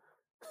here.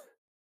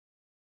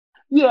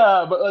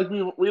 Yeah, but like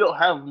we don't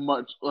have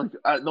much. Like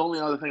the only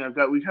other thing I've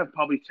got, we have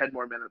probably 10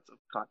 more minutes of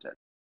content.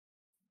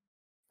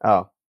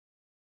 Oh,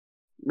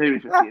 maybe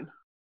 15.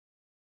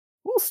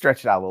 We'll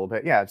stretch it out a little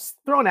bit. Yeah, just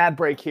throw an ad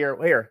break here.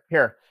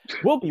 Here.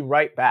 We'll be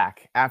right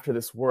back after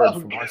this word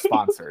from our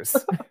sponsors.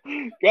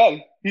 God,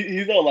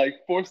 he's all like,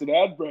 force an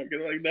ad break.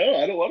 And I'm like, no,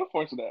 I don't want to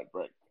force an ad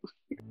break.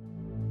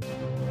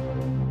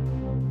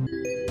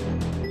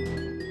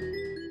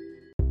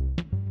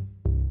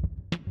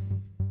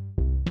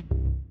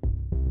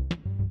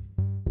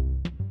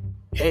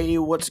 Hey,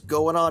 what's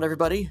going on,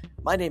 everybody?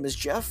 My name is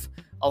Jeff,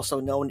 also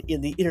known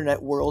in the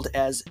internet world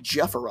as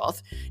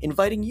Jefferoth,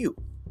 inviting you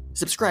to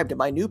subscribe to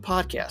my new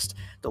podcast,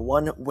 the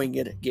One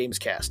Winged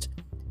Gamescast.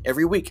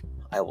 Every week,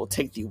 I will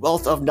take the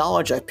wealth of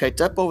knowledge I've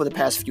picked up over the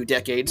past few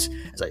decades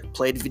as I've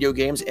played video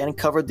games and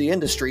covered the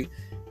industry,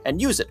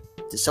 and use it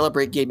to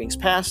celebrate gaming's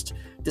past,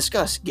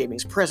 discuss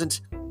gaming's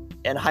present,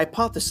 and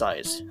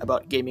hypothesize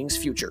about gaming's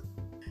future.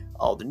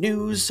 All the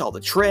news, all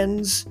the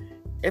trends,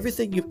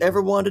 everything you've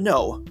ever wanted to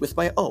know with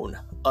my own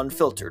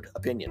unfiltered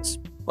opinions.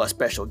 Plus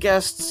special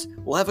guests,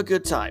 we'll have a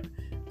good time.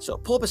 So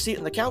pull up a seat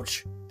on the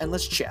couch and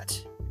let's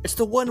chat. It's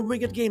the One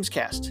Winged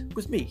Gamescast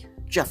with me,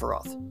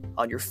 Jefferoth,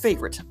 on your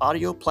favorite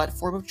audio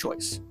platform of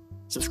choice.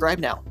 Subscribe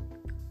now.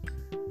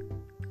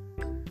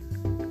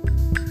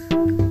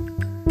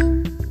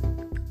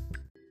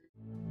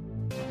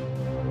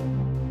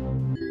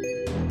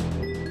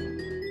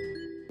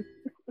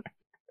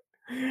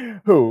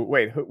 Who?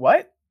 Wait, who?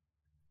 What?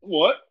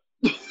 What?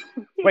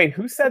 Wait,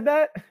 who said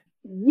that?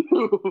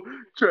 You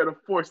trying to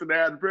force an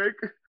ad break?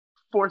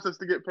 Force us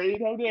to get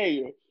paid? How dare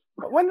you?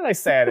 When did I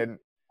say I didn't?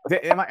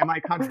 Am I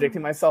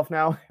contradicting myself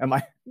now? Am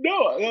I?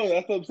 No,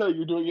 that's what I'm saying.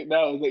 You're doing it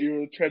now. Is that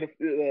you're trying to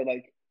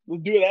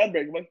let's do an ad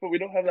break? But we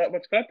don't have that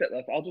much content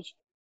left.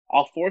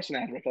 I'll force an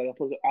ad break.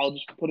 I'll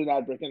just put an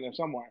ad break in there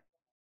somewhere.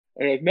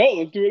 And you're like, no,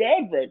 let's do an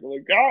ad break. I'm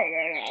like,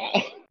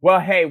 God. Well,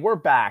 hey, we're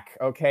back,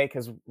 okay?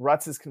 Because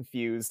Ruts is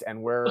confused,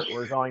 and we're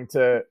going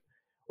to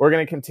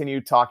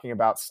continue talking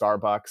about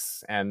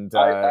Starbucks and.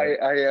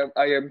 I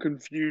am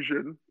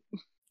confusion.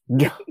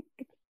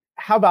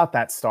 How about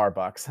that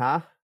Starbucks, huh?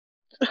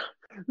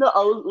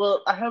 No,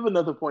 I have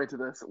another point to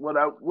this. What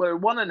I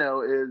want to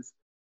know is,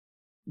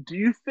 do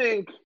you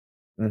think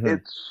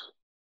it's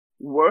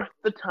worth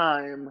the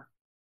time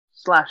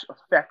 /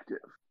 effective,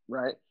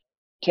 right,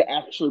 to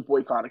actually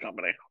boycott a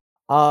company?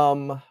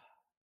 I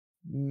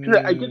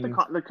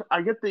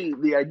get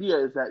the idea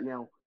is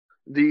that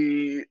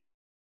the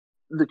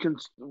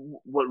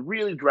what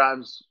really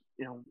drives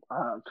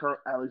current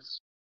at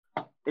least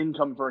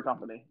income for a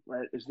company,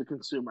 right, is the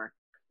consumer.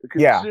 The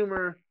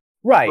consumer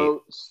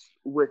votes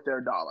with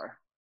their dollar.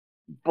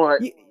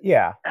 But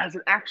has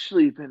it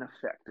actually been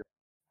effective?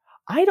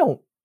 Here's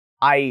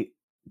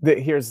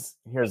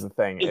the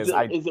thing: is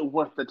it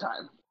worth the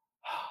time?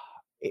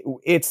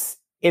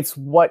 It's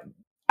what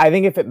I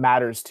think. If it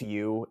matters to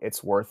you,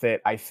 it's worth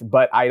it.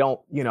 But I don't.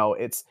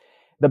 It's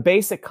the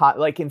basic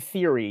like in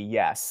theory,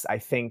 yes. I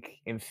think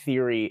in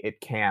theory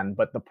it can,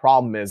 but the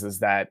problem is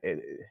that it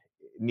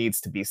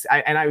needs to be.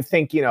 And I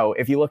think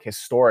if you look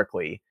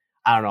historically,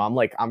 I don't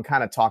know. I'm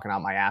kind of talking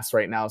out my ass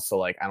right now, so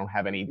like I don't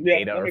have any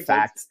data or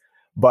facts. Sense.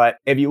 But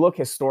if you look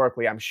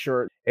historically, I'm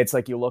sure it's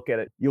like you look at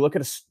it. You look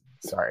at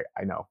sorry,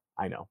 I know.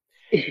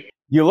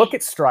 You look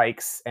at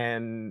strikes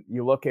and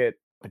you look at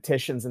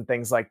petitions and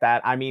things like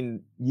that. I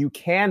mean, you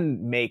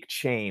can make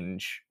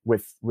change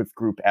with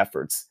group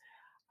efforts.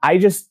 I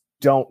just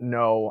don't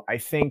know. I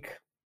think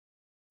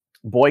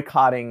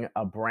boycotting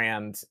a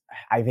brand,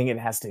 I think it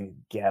has to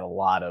gain a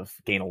lot of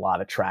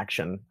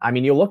traction. I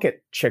mean, you look at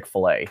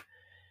Chick-fil-A.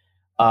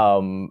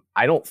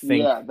 I don't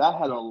think that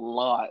had a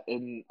lot,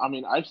 and I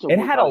mean, I still it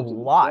had a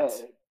lot.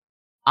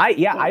 I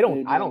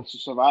don't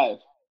survive.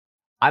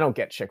 I don't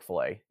get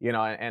Chick-fil-A,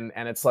 and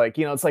it's like,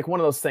 it's like one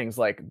of those things.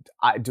 Like,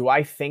 do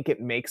I think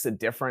it makes a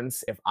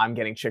difference if I'm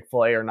getting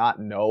Chick-fil-A or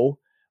not? No,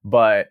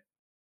 but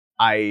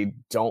I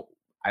don't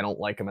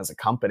like them as a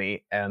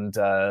company, and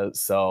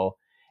so,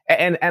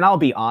 and I'll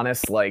be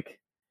honest, like,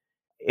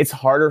 it's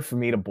harder for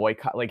me to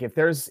boycott. Like, if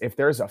there's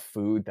a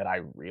food that I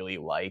really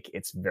like,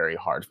 it's very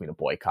hard for me to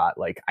boycott.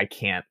 Like, I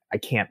can't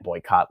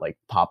boycott like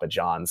Papa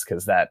John's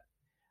because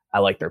I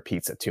like their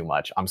pizza too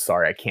much. I'm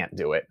sorry, I can't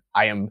do it.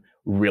 I am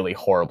really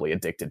horribly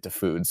addicted to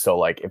food. So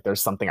like if there's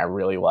something I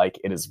really like,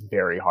 it is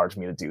very hard for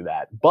me to do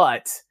that.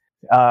 But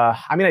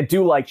I mean, I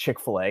do like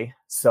Chick-fil-A.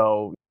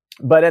 So,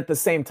 but at the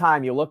same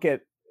time, you look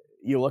at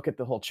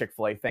the whole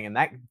Chick-fil-A thing, and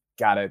that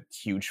got a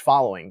huge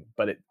following.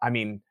 But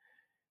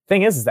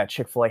thing is that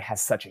Chick-fil-A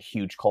has such a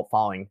huge cult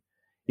following.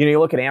 You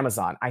look at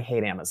Amazon. I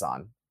hate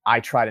Amazon. I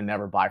try to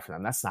never buy from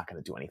them. That's not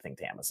going to do anything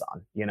to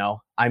Amazon.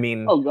 I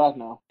mean, oh God,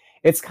 no.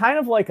 It's kind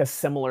of like a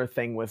similar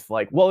thing with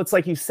it's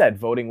like you said,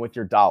 voting with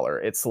your dollar.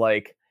 It's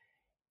like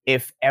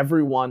if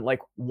everyone, like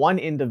one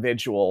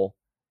individual,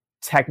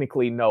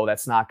 technically, no,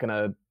 that's not going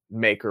to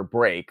make or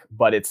break,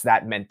 but it's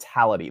that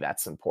mentality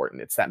that's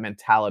important. It's that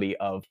mentality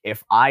of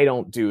if I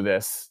don't do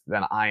this,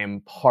 then I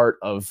am part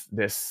of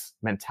this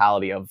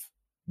mentality of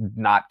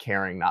not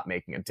caring, not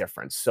making a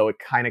difference. So it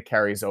kind of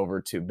carries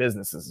over to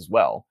businesses as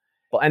well.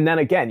 And then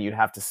again, you'd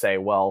have to say,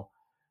 well,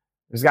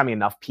 there's got to be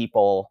enough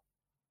people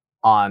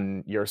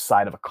on your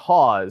side of a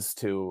cause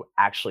to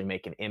actually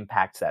make an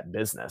impact to that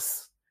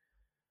business,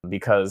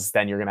 because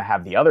then you're going to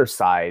have the other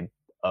side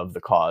of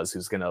the cause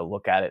who's going to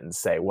look at it and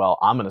say, well,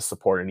 I'm going to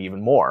support it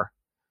even more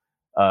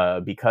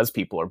because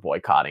people are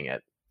boycotting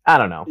it. I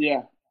don't know.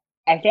 Yeah,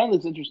 I found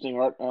this interesting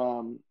art,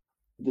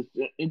 this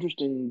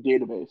interesting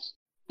database,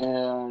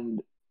 and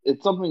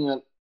it's something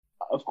that,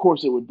 of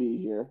course, it would be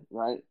here,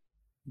 right?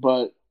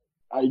 But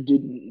I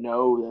didn't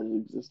know that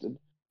it existed.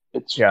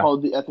 It's Yeah.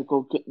 called the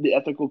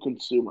ethical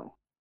consumer,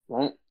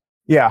 right?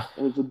 Yeah.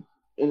 And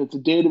it's a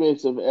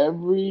database of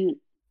every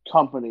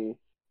company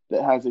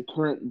that has a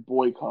current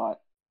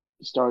boycott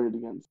started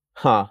against.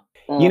 Huh.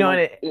 And You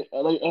I'm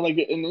know, like,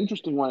 an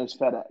interesting one is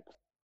FedEx,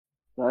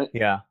 right?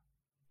 yeah.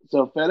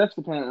 So FedEx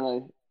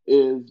apparently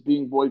is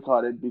being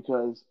boycotted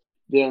because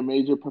they're a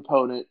major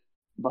proponent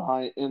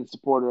behind and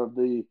supporter of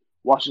the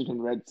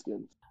Washington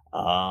Redskins.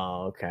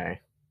 Oh, okay.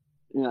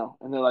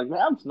 And they're like,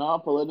 that's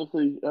not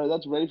politically,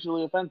 that's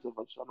racially offensive.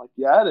 I'm like,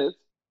 yeah, it is.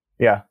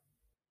 Yeah.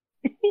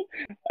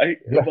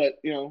 Yeah. But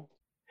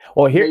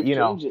Well, here, they've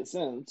changed it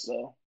since.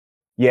 So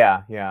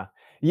yeah, yeah.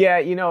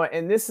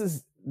 And this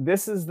is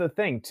the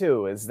thing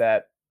too, is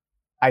that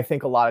I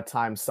think a lot of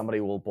times somebody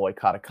will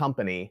boycott a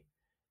company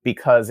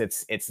because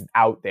it's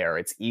out there.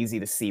 It's easy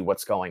to see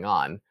what's going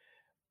on.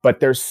 But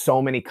there's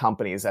so many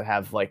companies that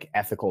have like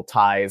ethical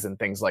ties and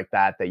things like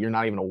that that you're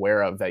not even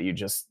aware of, that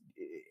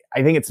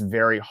I think it's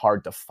very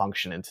hard to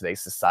function in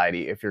today's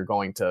society if you're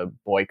going to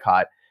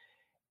boycott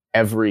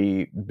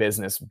every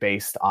business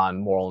based on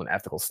moral and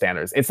ethical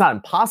standards. It's not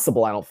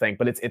impossible, I don't think,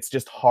 but it's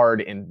just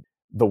hard in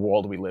the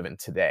world we live in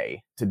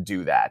today to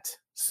do that.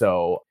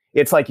 So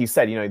it's like you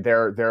said,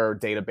 there are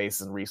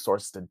databases and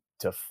resources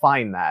to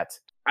find that.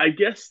 I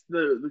guess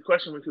the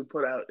question we could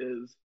put out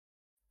is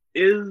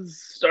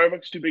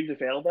Starbucks too big to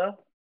fail though?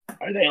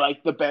 Are they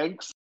like the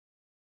banks?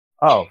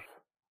 Oh,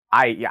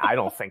 I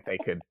don't think they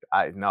could.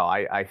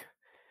 I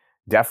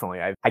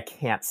definitely, I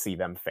can't see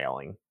them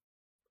failing.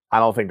 I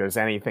don't think there's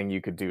anything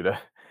you could do to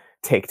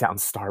take down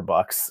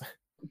Starbucks.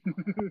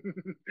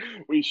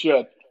 We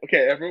should.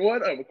 Okay,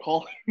 everyone,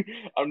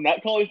 I'm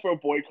not calling for a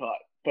boycott,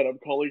 but I'm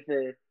calling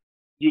for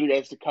you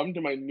guys to come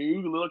to my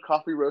new little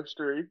coffee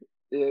roastery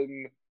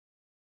in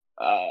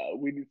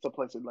we need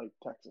someplace in like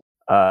Texas.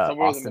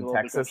 Somewhere Austin, in the middle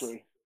Texas. of the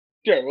country.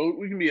 Sure, well,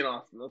 we can be in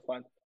Austin, that's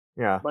fine.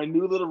 Yeah. My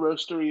new little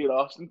roastery in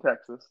Austin,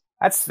 Texas.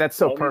 That's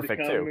so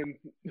perfect too.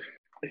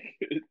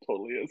 It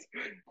totally is.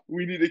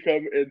 We need to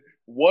come in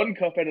one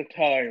cup at a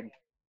time.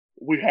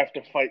 We have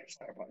to fight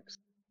Starbucks.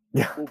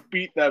 Yeah. We'll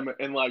beat them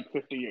in like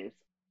 50 years.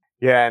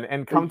 Yeah,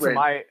 and come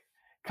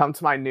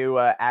to my new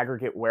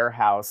aggregate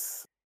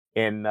warehouse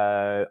in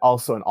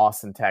also in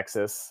Austin,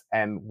 Texas,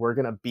 and we're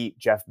gonna beat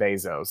Jeff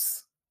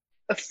Bezos.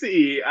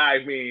 See,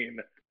 I mean,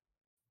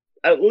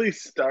 at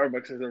least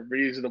Starbucks is a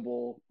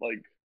reasonable,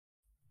 like,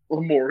 a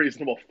more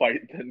reasonable fight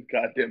than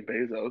goddamn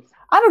Bezos.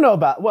 I don't know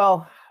about,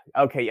 well,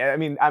 okay, I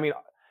mean,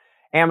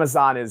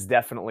 Amazon is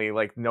definitely,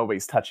 like,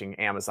 nobody's touching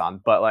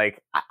Amazon, but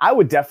like I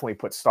would definitely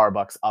put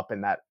Starbucks up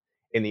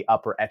in the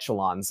upper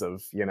echelons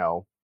of,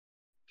 Well,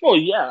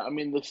 yeah, I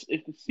mean,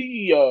 if the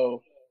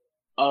CEO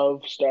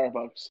of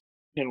Starbucks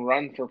can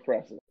run for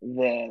president,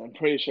 then I'm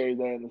pretty sure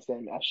they're in the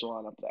same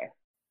echelon up there.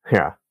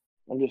 Yeah.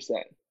 I'm just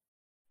saying.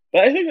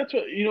 But I think that's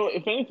what,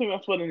 if anything,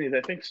 that's what it needs.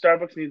 I think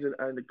Starbucks needs a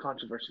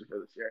controversy for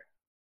this year.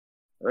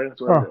 I think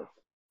that's what it is.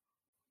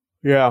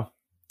 Yeah.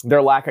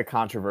 Their lack of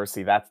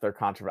controversy, that's their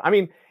controversy. I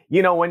mean,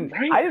 when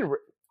Right.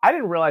 I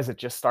didn't realize it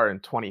just started in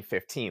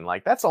 2015.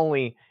 Like it's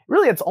only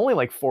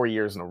like 4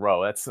 years in a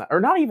row. That's not, or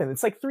not even,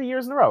 it's like 3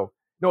 years in a row.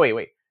 No,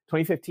 wait.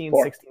 2015,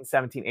 4. 16,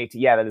 17,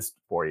 18. Yeah, that is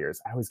 4 years.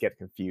 I always get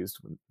confused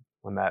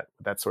when that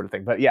sort of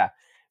thing. But yeah,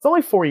 it's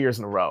only 4 years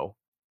in a row.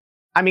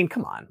 I mean,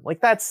 come on. Like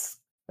that's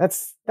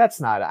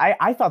not,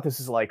 I thought this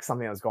was like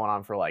something that was going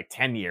on for like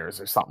 10 years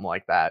or something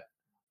like that.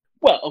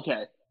 Well,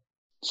 okay.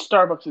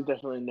 Starbucks is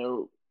definitely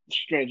no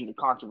stranger to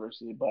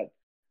controversy, but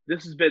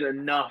this has been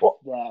enough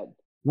that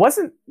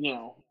wasn't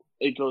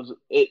it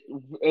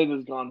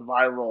has gone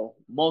viral,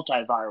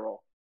 multi-viral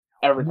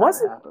every time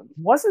it happens.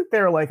 Wasn't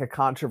there like a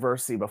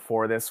controversy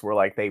before this where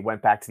like they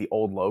went back to the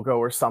old logo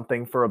or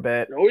something for a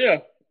bit? Oh yeah.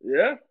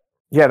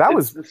 Yeah, that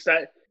was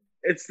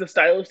it's the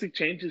stylistic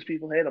changes,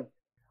 people hate them.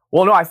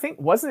 Well, no, I think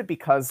wasn't it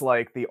because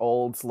like the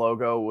old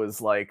logo was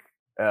like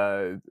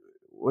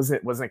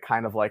wasn't it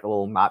kind of like a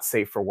little not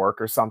safe for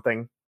work or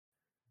something?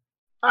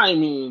 I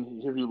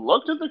mean, have you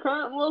looked at the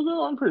current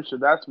logo? I'm pretty sure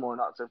that's more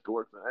not safe to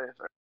work than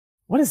anything.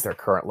 What is their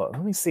current logo?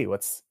 Let me see.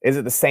 Is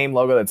it the same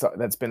logo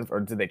that's been,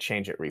 or did they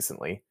change it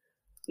recently?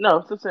 No,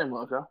 it's the same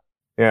logo.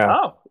 Yeah.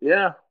 Oh,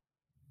 yeah.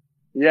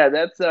 Yeah,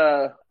 that's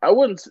I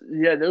wouldn't.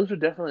 Yeah, those are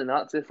definitely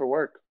not safe for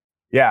work.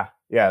 Yeah,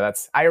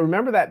 I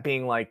remember that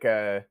being like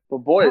But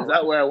boy, is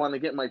that where I want to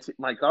get my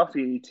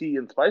coffee, tea,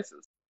 and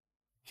spices.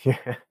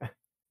 Yeah.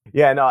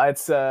 Yeah, no,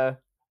 it's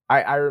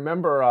I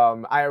remember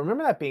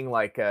that being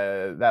like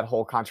that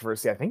whole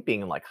controversy, I think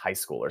being in like high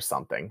school or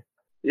something.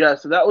 Yeah,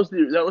 so that was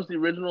the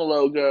original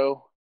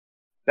logo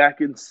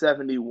back in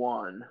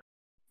 1971.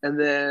 And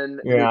then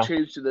they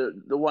changed to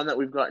the one that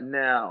we've got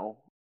now,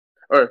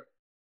 or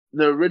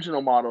the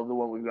original model of the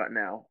one we've got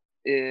now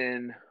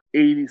in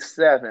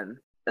 1987.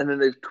 And then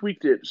they've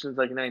tweaked it since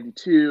like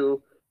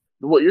 1992.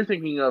 What you're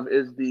thinking of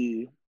is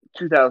the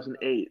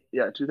 2008.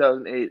 Yeah,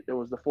 2008. It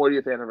was the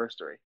 40th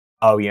anniversary.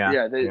 Oh yeah.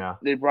 Yeah,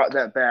 they brought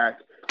that back,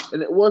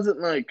 and it wasn't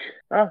like,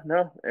 oh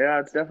no, yeah,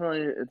 it's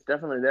definitely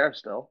there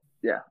still.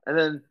 Yeah, and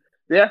then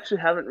they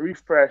actually haven't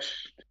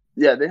refreshed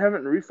Yeah, they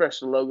haven't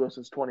refreshed the logo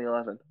since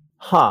 2011.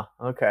 Huh.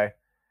 Okay.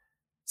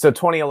 So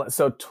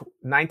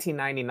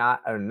 1999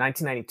 or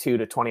 1992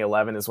 to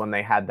 2011 is when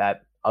they had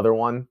that other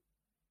one.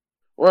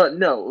 Well,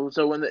 no.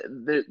 So when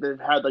they've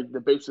had like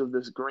the base of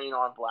this green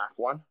on black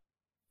one,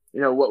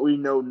 what we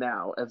know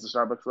now as the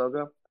Starbucks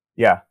logo.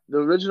 Yeah. The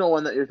original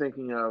one that you're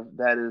thinking of,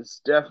 that is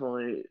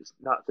definitely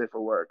not safe for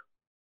work.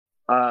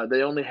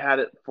 They only had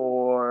it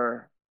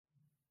for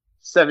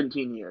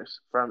 17 years,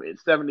 from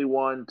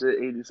 71 to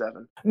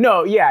 87.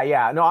 No,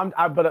 yeah. No,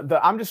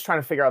 I'm just trying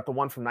to figure out the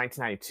one from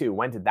 1992.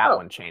 When did that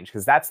one change?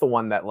 Because that's the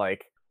one that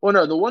like. Well,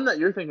 no, the one that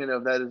you're thinking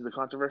of, that is the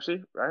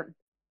Controversy, right?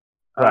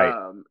 Right.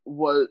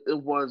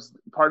 Was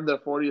part of their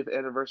 40th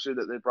anniversary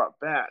that they brought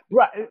back.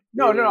 Right.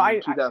 No,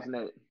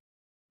 2008.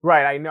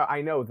 Right,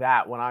 I know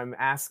that. What I'm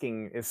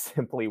asking is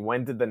simply, when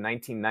did the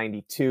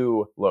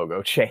 1992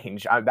 logo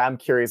change? I'm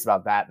curious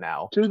about that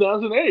now.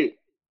 2008.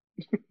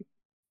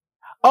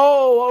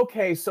 Oh,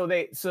 okay. So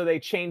they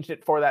changed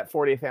it for that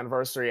 40th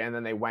anniversary, and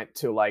then they went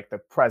to like the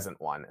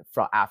present one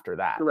from after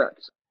that.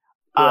 Correct.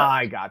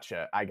 I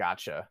gotcha.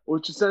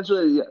 Which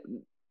essentially, yeah,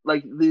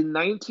 like the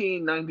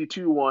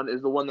 1992 one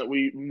is the one that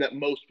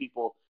most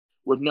people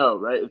would know,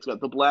 right? It's got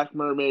the black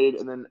mermaid,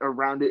 and then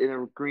around it in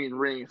a green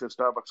ring it says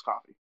Starbucks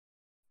coffee.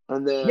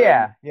 And then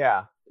yeah.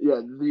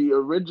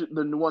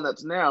 The one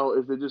that's now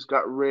is they just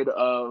got rid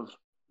of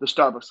the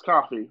Starbucks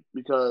coffee,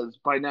 because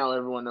by now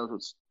everyone knows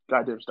what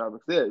goddamn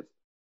Starbucks is.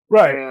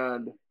 Right.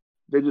 And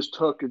they just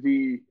took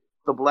the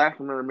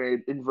black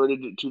mermaid,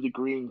 inverted it to the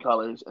green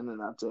colors, and then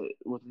that's it,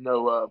 with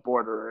no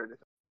border or anything.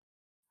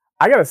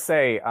 I gotta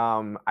say,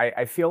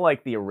 I feel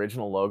like the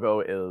original logo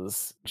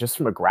is, just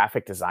from a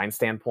graphic design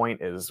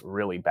standpoint, is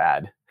really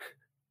bad.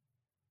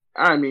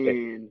 I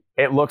mean,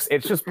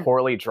 it's just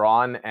poorly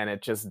drawn, and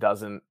it just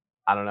doesn't,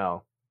 I don't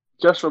know.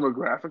 Just from a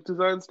graphic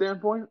design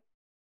standpoint?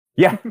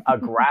 Yeah, a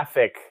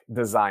graphic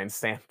design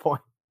standpoint.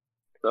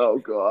 Oh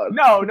God.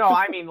 No,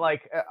 I mean,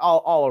 like,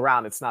 all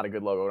around, it's not a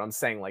good logo. But I'm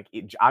saying, like,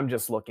 I'm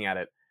just looking at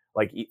it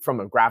like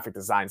from a graphic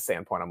design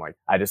standpoint. I'm like,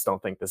 I just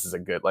don't think this is a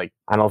good, like,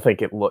 I don't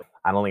think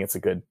it's a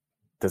good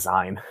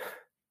design.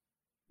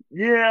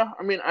 Yeah,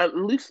 I mean, at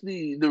least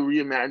the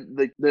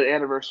reimagined, the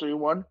anniversary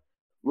one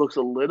looks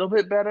a little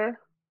bit better.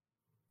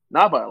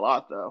 Not by a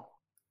lot, though.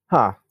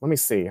 Huh? Let me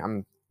see.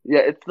 Yeah,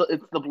 it's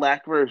the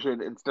black version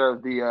instead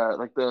of the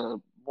like the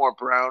more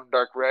brown,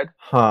 dark red.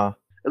 Huh?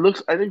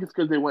 I think it's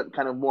because they went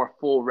kind of more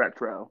full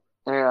retro,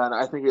 and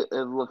I think it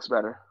looks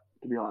better,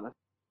 to be honest.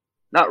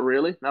 Not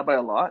really, not by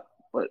a lot,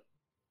 but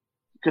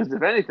because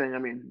if anything, I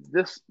mean,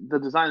 the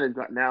design they've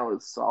got now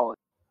is solid.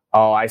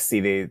 Oh, I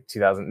see the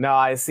 2000. No,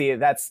 I see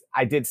it.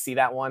 I did see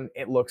that one.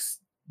 It looks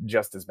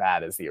just as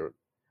bad as the.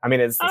 I mean,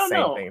 it's the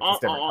same thing. It's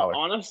just different color.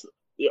 Honestly,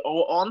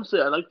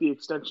 I like the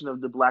extension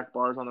of the black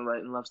bars on the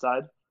right and left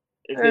side.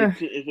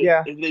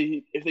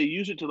 If they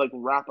use it to like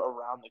wrap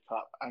around the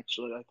cup,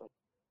 actually, I think.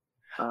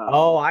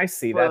 I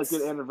see. That's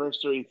like an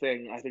anniversary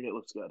thing. I think it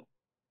looks good.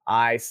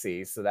 I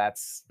see. So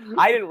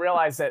I didn't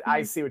realize that.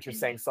 I see what you're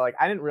saying. So like,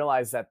 I didn't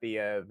realize that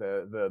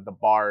the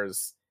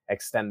bars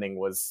extending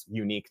was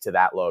unique to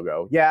that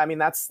logo. Yeah, I mean,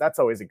 that's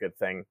always a good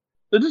thing.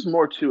 There's just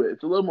more to it.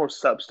 It's a little more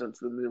substance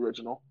than the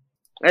original.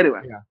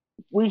 Anyway,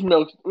 we've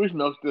milked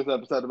this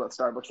episode about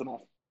Starbucks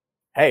enough.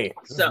 Hey,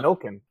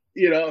 milking.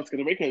 It's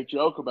gonna make a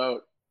joke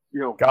about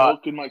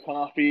milking my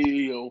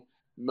coffee,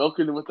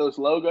 milking with those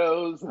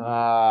logos.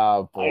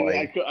 Oh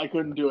boy, I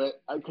couldn't do it.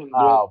 I couldn't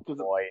do it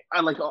because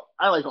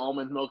I like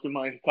almond milk in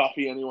my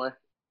coffee anyway.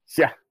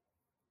 Yeah,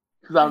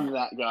 because I'm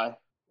that guy.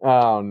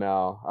 Oh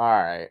no! All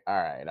right. All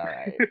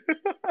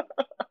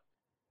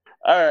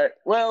right.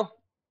 Well,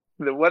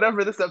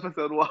 whatever this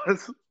episode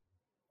was.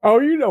 Oh,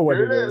 you know what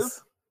it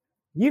is.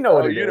 You know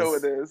what it is. You know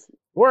what it is.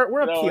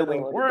 We're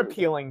appealing. We're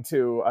appealing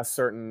to a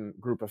certain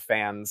group of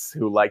fans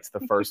who liked the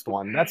first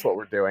one. That's what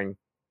we're doing.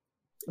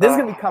 This is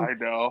gonna become. I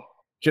know.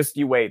 Just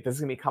you wait. This is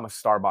gonna become a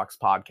Starbucks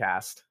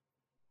podcast.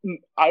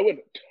 I would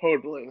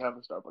totally have a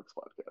Starbucks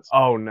podcast.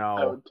 Oh no!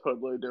 I would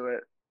totally do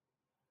it.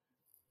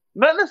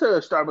 Not necessarily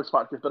a Starbucks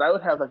podcast, but I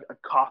would have like a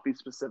coffee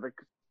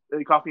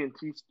and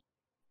tea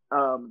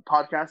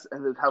podcast,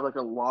 and then have like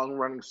a long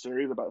running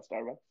series about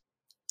Starbucks.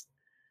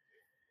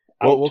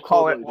 Well, we'll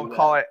call it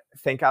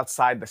Think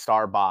Outside the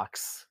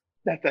Starbucks.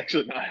 That's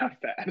actually not half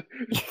bad.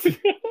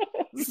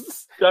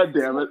 God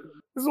damn it!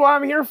 This is what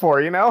I'm here for,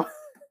 Oh,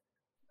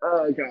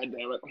 God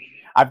damn it!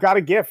 I've got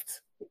a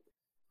gift.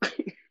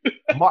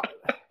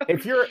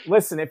 If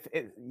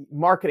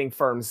marketing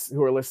firms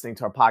who are listening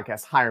to our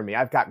podcast hire me,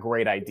 I've got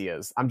great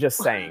ideas. I'm just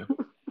saying.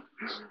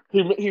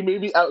 He may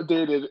be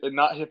outdated and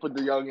not hip with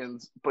the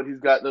youngins, but he's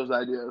got those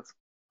ideas.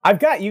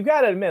 You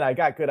got to admit, I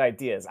got good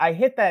ideas. I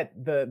hit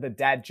the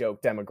dad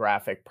joke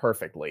demographic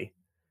perfectly.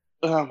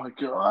 Oh my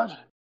God.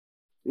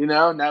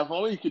 Now if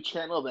only you could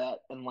channel that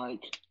and like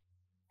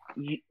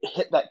you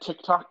hit that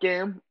TikTok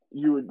game,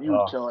 you would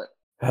kill it.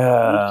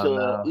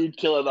 You'd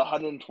kill it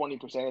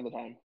 120% of the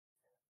time.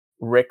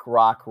 Rick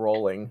Rock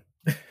rolling.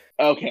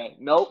 Okay,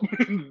 nope.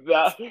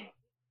 That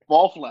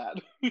fall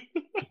flat. This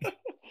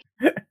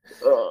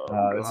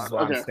is why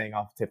I'm staying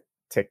off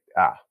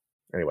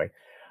Anyway.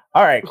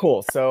 All right,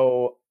 cool.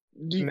 So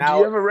Do you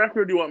now have a rec,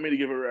 or do you want me to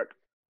give a rec?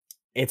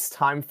 it's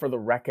time for the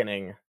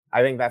reckoning.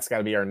 I think that's got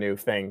to be our new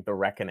thing, the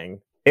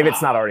reckoning. If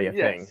it's not already a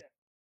thing.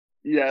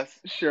 Yes,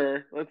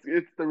 sure.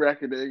 It's the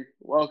reckoning.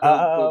 Welcome.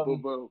 Boom, boom,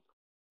 Um, boom.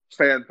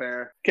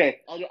 Fanfare. Okay,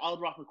 I'll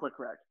drop a quick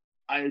rec.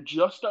 I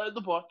just started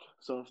the book,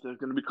 so if there's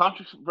going to be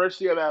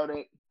controversy about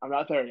it, I'm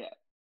not there yet.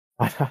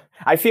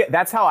 I feel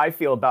that's how I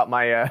feel about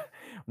my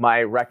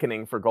my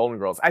reckoning for Golden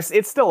Girls.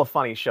 It's still a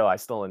funny show. I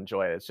still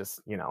enjoy it. It's just,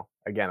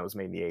 again, it was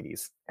made in the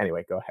 80s.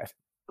 Anyway, go ahead.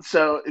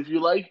 So if you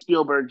like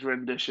Spielberg's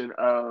rendition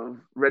of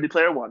Ready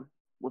Player One,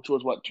 which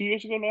was what, 2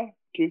 years ago now?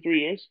 3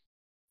 years?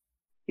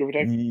 Give or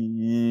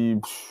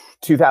take?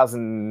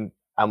 2000,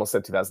 I almost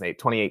said 2008,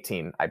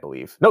 2018, I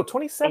believe. No,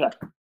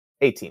 2017.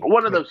 18.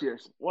 One of those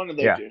years.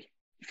 Years.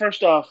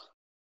 First off,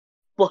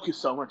 book is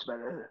so much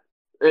better.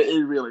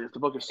 It really is. The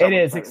book is so much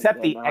better.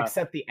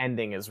 Except the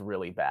ending is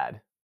really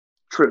bad.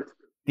 Truth.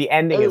 The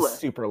ending is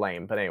super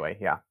lame, but anyway,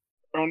 yeah.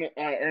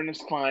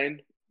 Ernest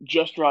Cline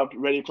just dropped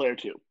Ready Player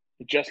 2.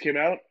 It just came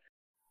out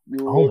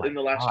in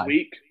the last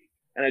week,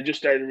 and I just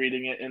started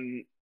reading it.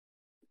 And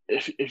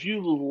if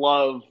you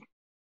love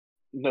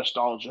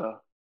nostalgia,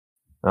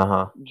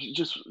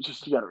 just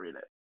you gotta read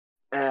it.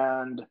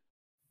 And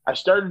I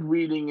started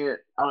reading it.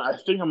 I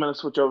think I'm gonna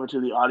switch over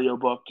to the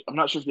audiobook. I'm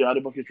not sure if the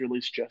audiobook is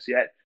released just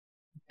yet,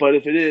 but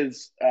if it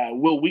is,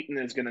 Will Wheaton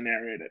is gonna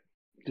narrate it.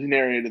 He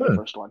narrated the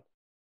first one,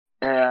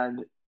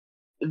 and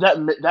that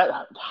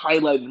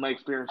highlighted my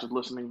experience with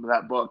listening to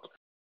that book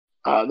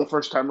the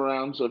first time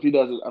around. So if he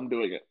does it, I'm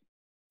doing it.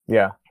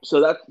 Yeah.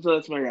 So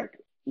that's my rec.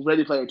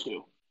 Ready Player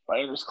 2 by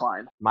Ernest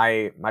Cline.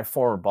 My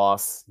former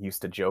boss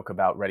used to joke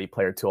about Ready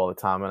Player 2 all the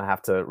time, and I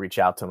have to reach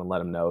out to him and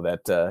let him know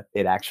that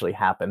it actually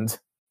happened.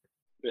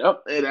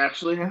 Yep, it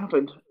actually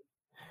happened.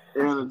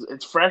 And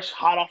it's fresh,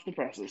 hot off the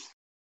presses.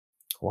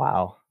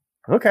 Wow.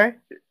 Okay.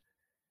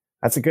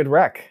 That's a good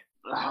rec.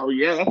 Oh,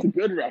 yeah, that's a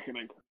good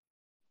reckoning.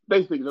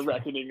 They think the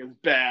reckoning is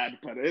bad,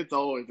 but it's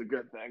always a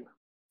good thing.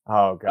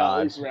 Oh, God.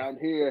 At least around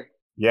here.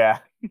 Yeah.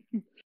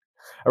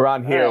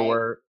 Around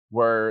here,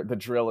 where the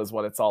drill is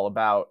what it's all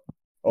about.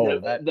 Oh,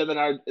 them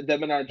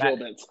and our drill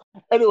bits.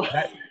 Anyway,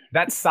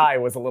 that sigh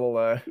was a little.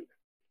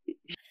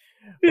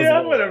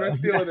 Whatever.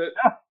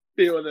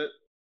 Feeling it.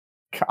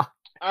 God.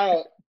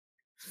 All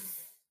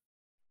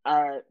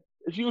right.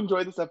 If you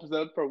enjoyed this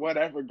episode for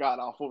whatever god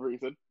awful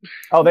reason,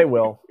 oh, they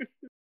will.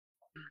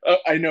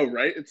 I know,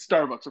 right? It's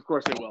Starbucks. Of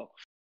course they will.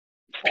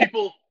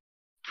 People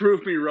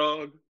prove me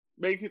wrong.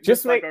 Make it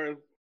just like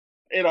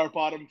in our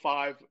bottom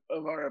 5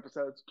 of our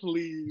episodes,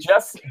 please.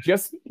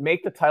 Just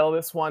make the title of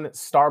this one.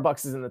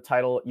 Starbucks is in the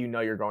title. You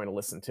know you're going to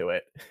listen to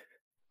it.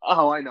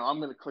 Oh, I know. I'm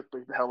going to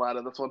clickbait the hell out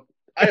of this one.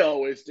 I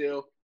always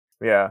do.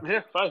 Yeah.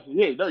 Yeah, fine.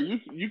 Yeah, no, you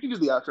can do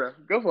the outro.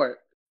 Go for it.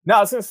 No,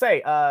 I was going to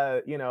say,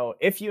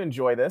 if you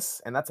enjoy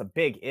this, and that's a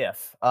big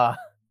if,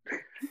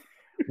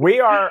 we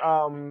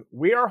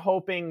are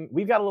hoping,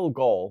 we've got a little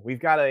goal.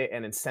 We've got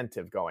an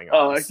incentive going on.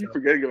 Oh, I keep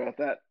forgetting about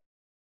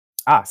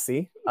that.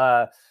 See?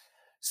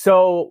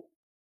 So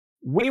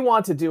we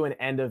want to do an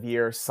end of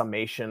year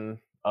summation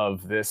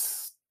of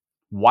this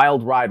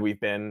wild ride we've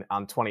been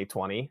on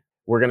 2020.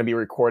 We're going to be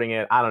recording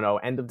it, I don't know,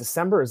 end of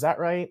December. Is that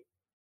right?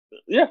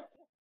 Yeah.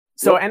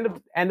 So end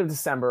of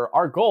December,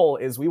 our goal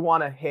is we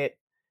want to hit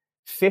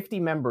 50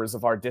 members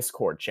of our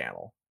Discord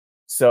channel.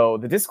 So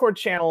the Discord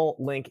channel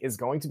link is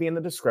going to be in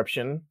the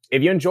description.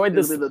 If you enjoyed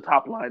this, it'll be the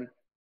top line.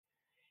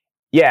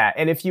 Yeah,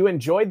 and if you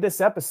enjoyed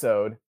this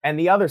episode and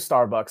the other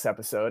Starbucks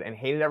episode and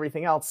hated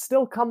everything else,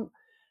 still come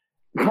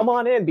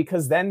on in,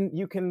 because then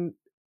you can.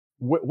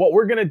 What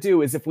we're gonna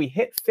do is, if we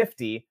hit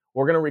 50,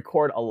 we're gonna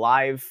record a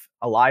live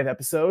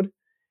episode,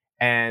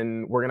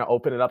 and we're gonna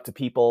open it up to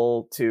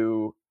people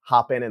to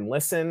hop in and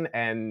listen,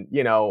 and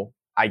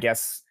I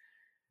guess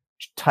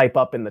type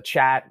up in the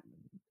chat,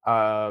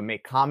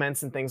 make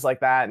comments and things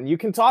like that, and you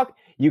can talk.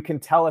 You can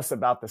tell us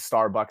about the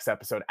Starbucks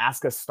episode.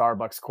 Ask us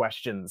Starbucks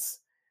questions.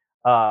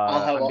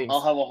 I'll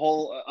have a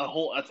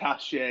whole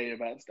attaché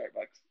about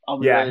Starbucks. I'll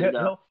be ready to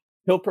go.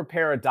 He'll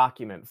prepare a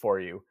document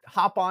for you.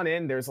 Hop on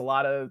in. There's a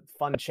lot of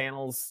fun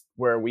channels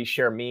where we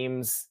share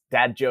memes,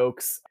 dad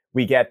jokes.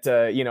 We get,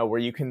 where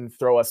you can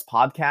throw us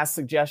podcast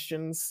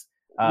suggestions.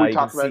 We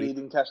talk about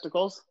eating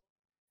testicles.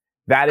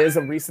 That is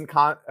a recent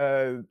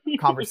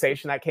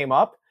conversation that came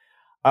up.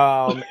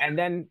 And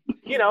then,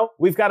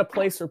 we've got a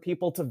place for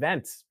people to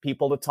vent,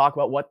 people to talk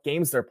about what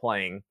games they're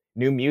playing,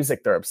 new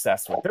music they're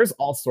obsessed with. There's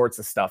all sorts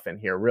of stuff in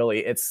here. Really,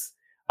 it's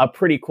a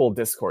pretty cool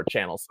Discord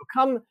channel. So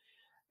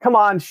come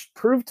on,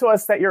 prove to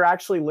us that you're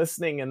actually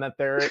listening and that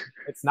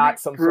it's not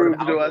some sort of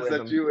algorithm. Prove to us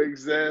that you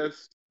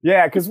exist.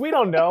 Yeah, because we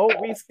don't know.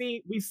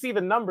 We see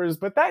the numbers,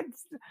 but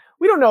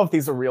we don't know if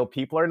these are real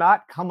people or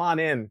not. Come on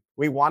in.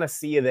 We want to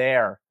see you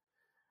there.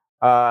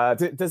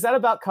 Does that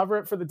about cover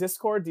it for the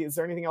Discord? Is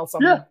there anything else?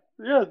 Yeah,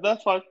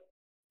 that's fine.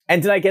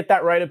 And did I get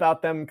that right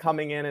about them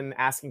coming in and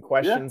asking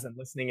questions and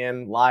listening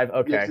in live?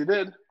 Okay. Yes, you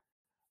did.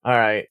 All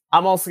right.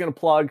 I'm also going to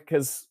plug,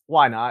 because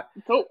why not?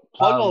 Cool.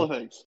 Plug all the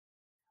things.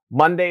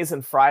 Mondays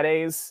and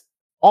Fridays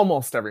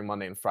almost every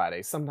Monday and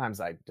Friday. Sometimes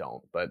I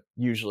don't, but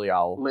usually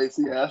I'll.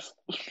 Lazy ass.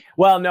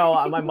 Well,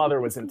 no, my mother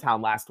was in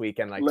town last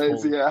weekend, and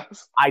Lazy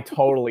ass. I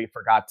totally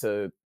forgot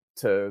to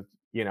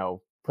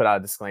put out a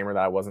disclaimer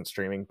that I wasn't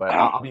streaming, but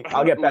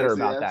I'll get better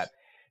Lazy about ass. that.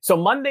 So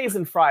Mondays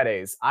and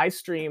Fridays, I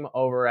stream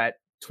over at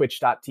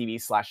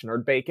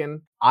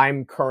twitch.tv/nerdbacon.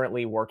 I'm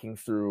currently working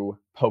through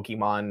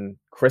Pokemon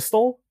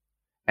Crystal,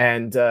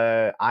 and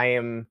I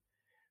am.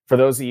 For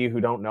those of you who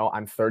don't know,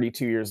 I'm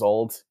 32 years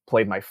old.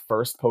 Played my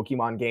first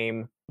Pokemon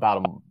game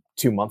about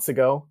 2 months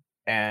ago,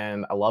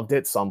 and I loved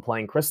it. So I'm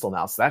playing Crystal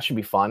now. So that should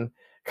be fun.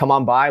 Come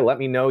on by. Let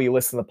me know you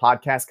listen to the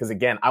podcast because,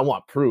 again, I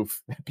want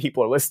proof that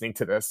people are listening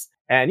to this.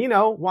 And,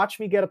 watch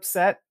me get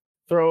upset,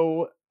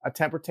 throw a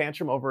temper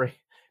tantrum over a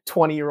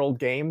 20-year-old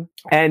game.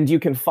 And you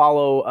can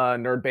follow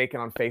Nerd Bacon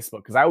on Facebook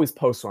because I always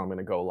post when I'm going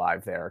to go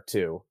live there,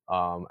 too.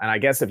 And I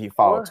guess if you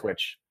follow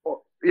Twitch.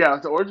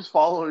 Or just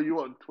follow you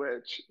on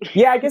Twitch.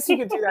 Yeah, I guess you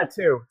could do that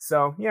too.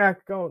 So yeah,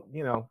 go,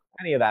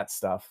 any of that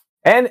stuff.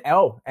 And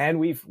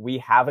we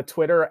have a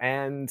Twitter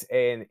and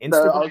an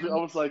Instagram.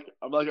 No,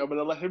 I'm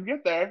gonna let him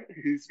get there.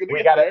 He's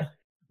gonna get there.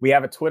 We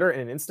have a Twitter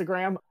and an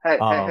Instagram.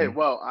 Hey,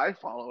 well, I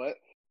follow it.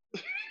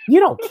 You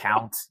don't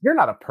count. You're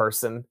not a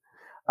person.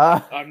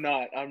 I'm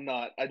not.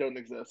 I don't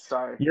exist.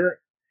 Sorry.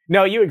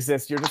 You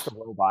exist. You're just a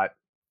robot.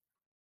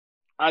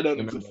 I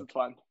don't exist. It's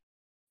fine.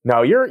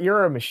 No,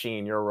 you're a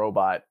machine. You're a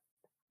robot.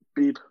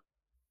 Beep.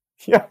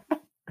 Yeah.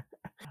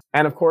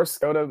 And of course,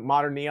 go to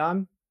Modern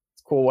Neon.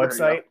 It's a cool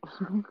website.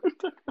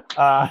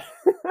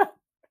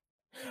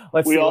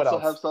 Let's see what else. We also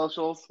have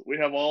socials. We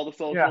have all the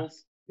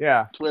socials.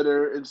 Yeah.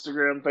 Twitter,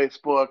 Instagram,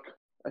 Facebook.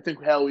 I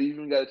think, hell, we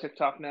even got a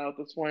TikTok now at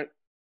this point.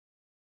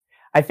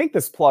 I think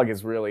this plug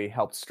has really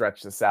helped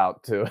stretch this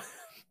out, too.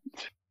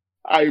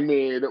 I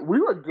mean, we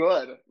were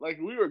good.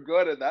 We were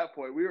good at that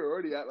point. We were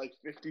already at,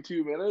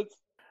 52 minutes.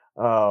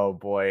 Oh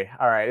boy!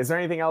 All right. Is there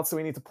anything else that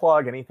we need to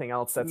plug? Anything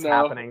else that's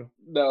happening?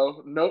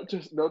 No. Note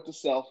to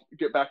self.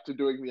 Get back to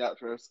doing the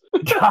outros.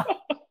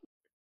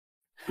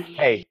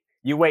 Hey,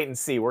 you wait and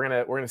see. We're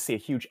gonna see a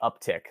huge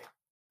uptick.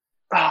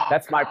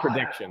 That's my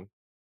prediction.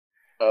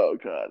 Oh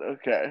God.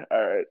 Okay.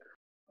 All right.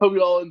 Hope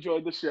you all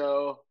enjoyed the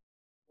show.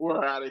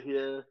 We're out of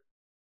here.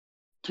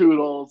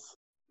 Toodles.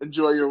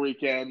 Enjoy your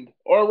weekend,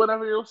 or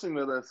whenever you're listening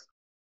to this.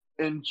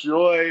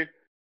 Enjoy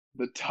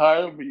the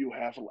time you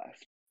have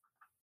left.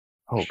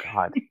 Oh,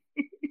 God.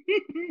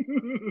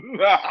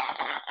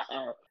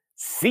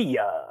 See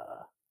ya.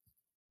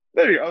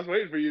 There you go. I was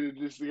waiting for you to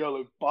just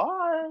go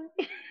bye.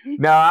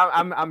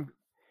 No,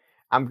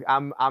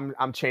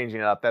 I'm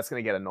changing it up. That's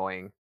gonna get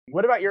annoying.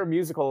 What about your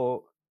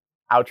musical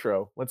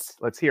outro?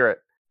 Let's hear it.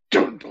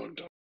 Dun, dun,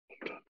 dun,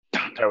 dun,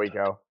 dun, there we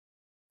go.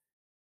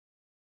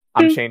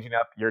 I'm changing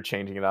up. You're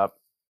changing it up.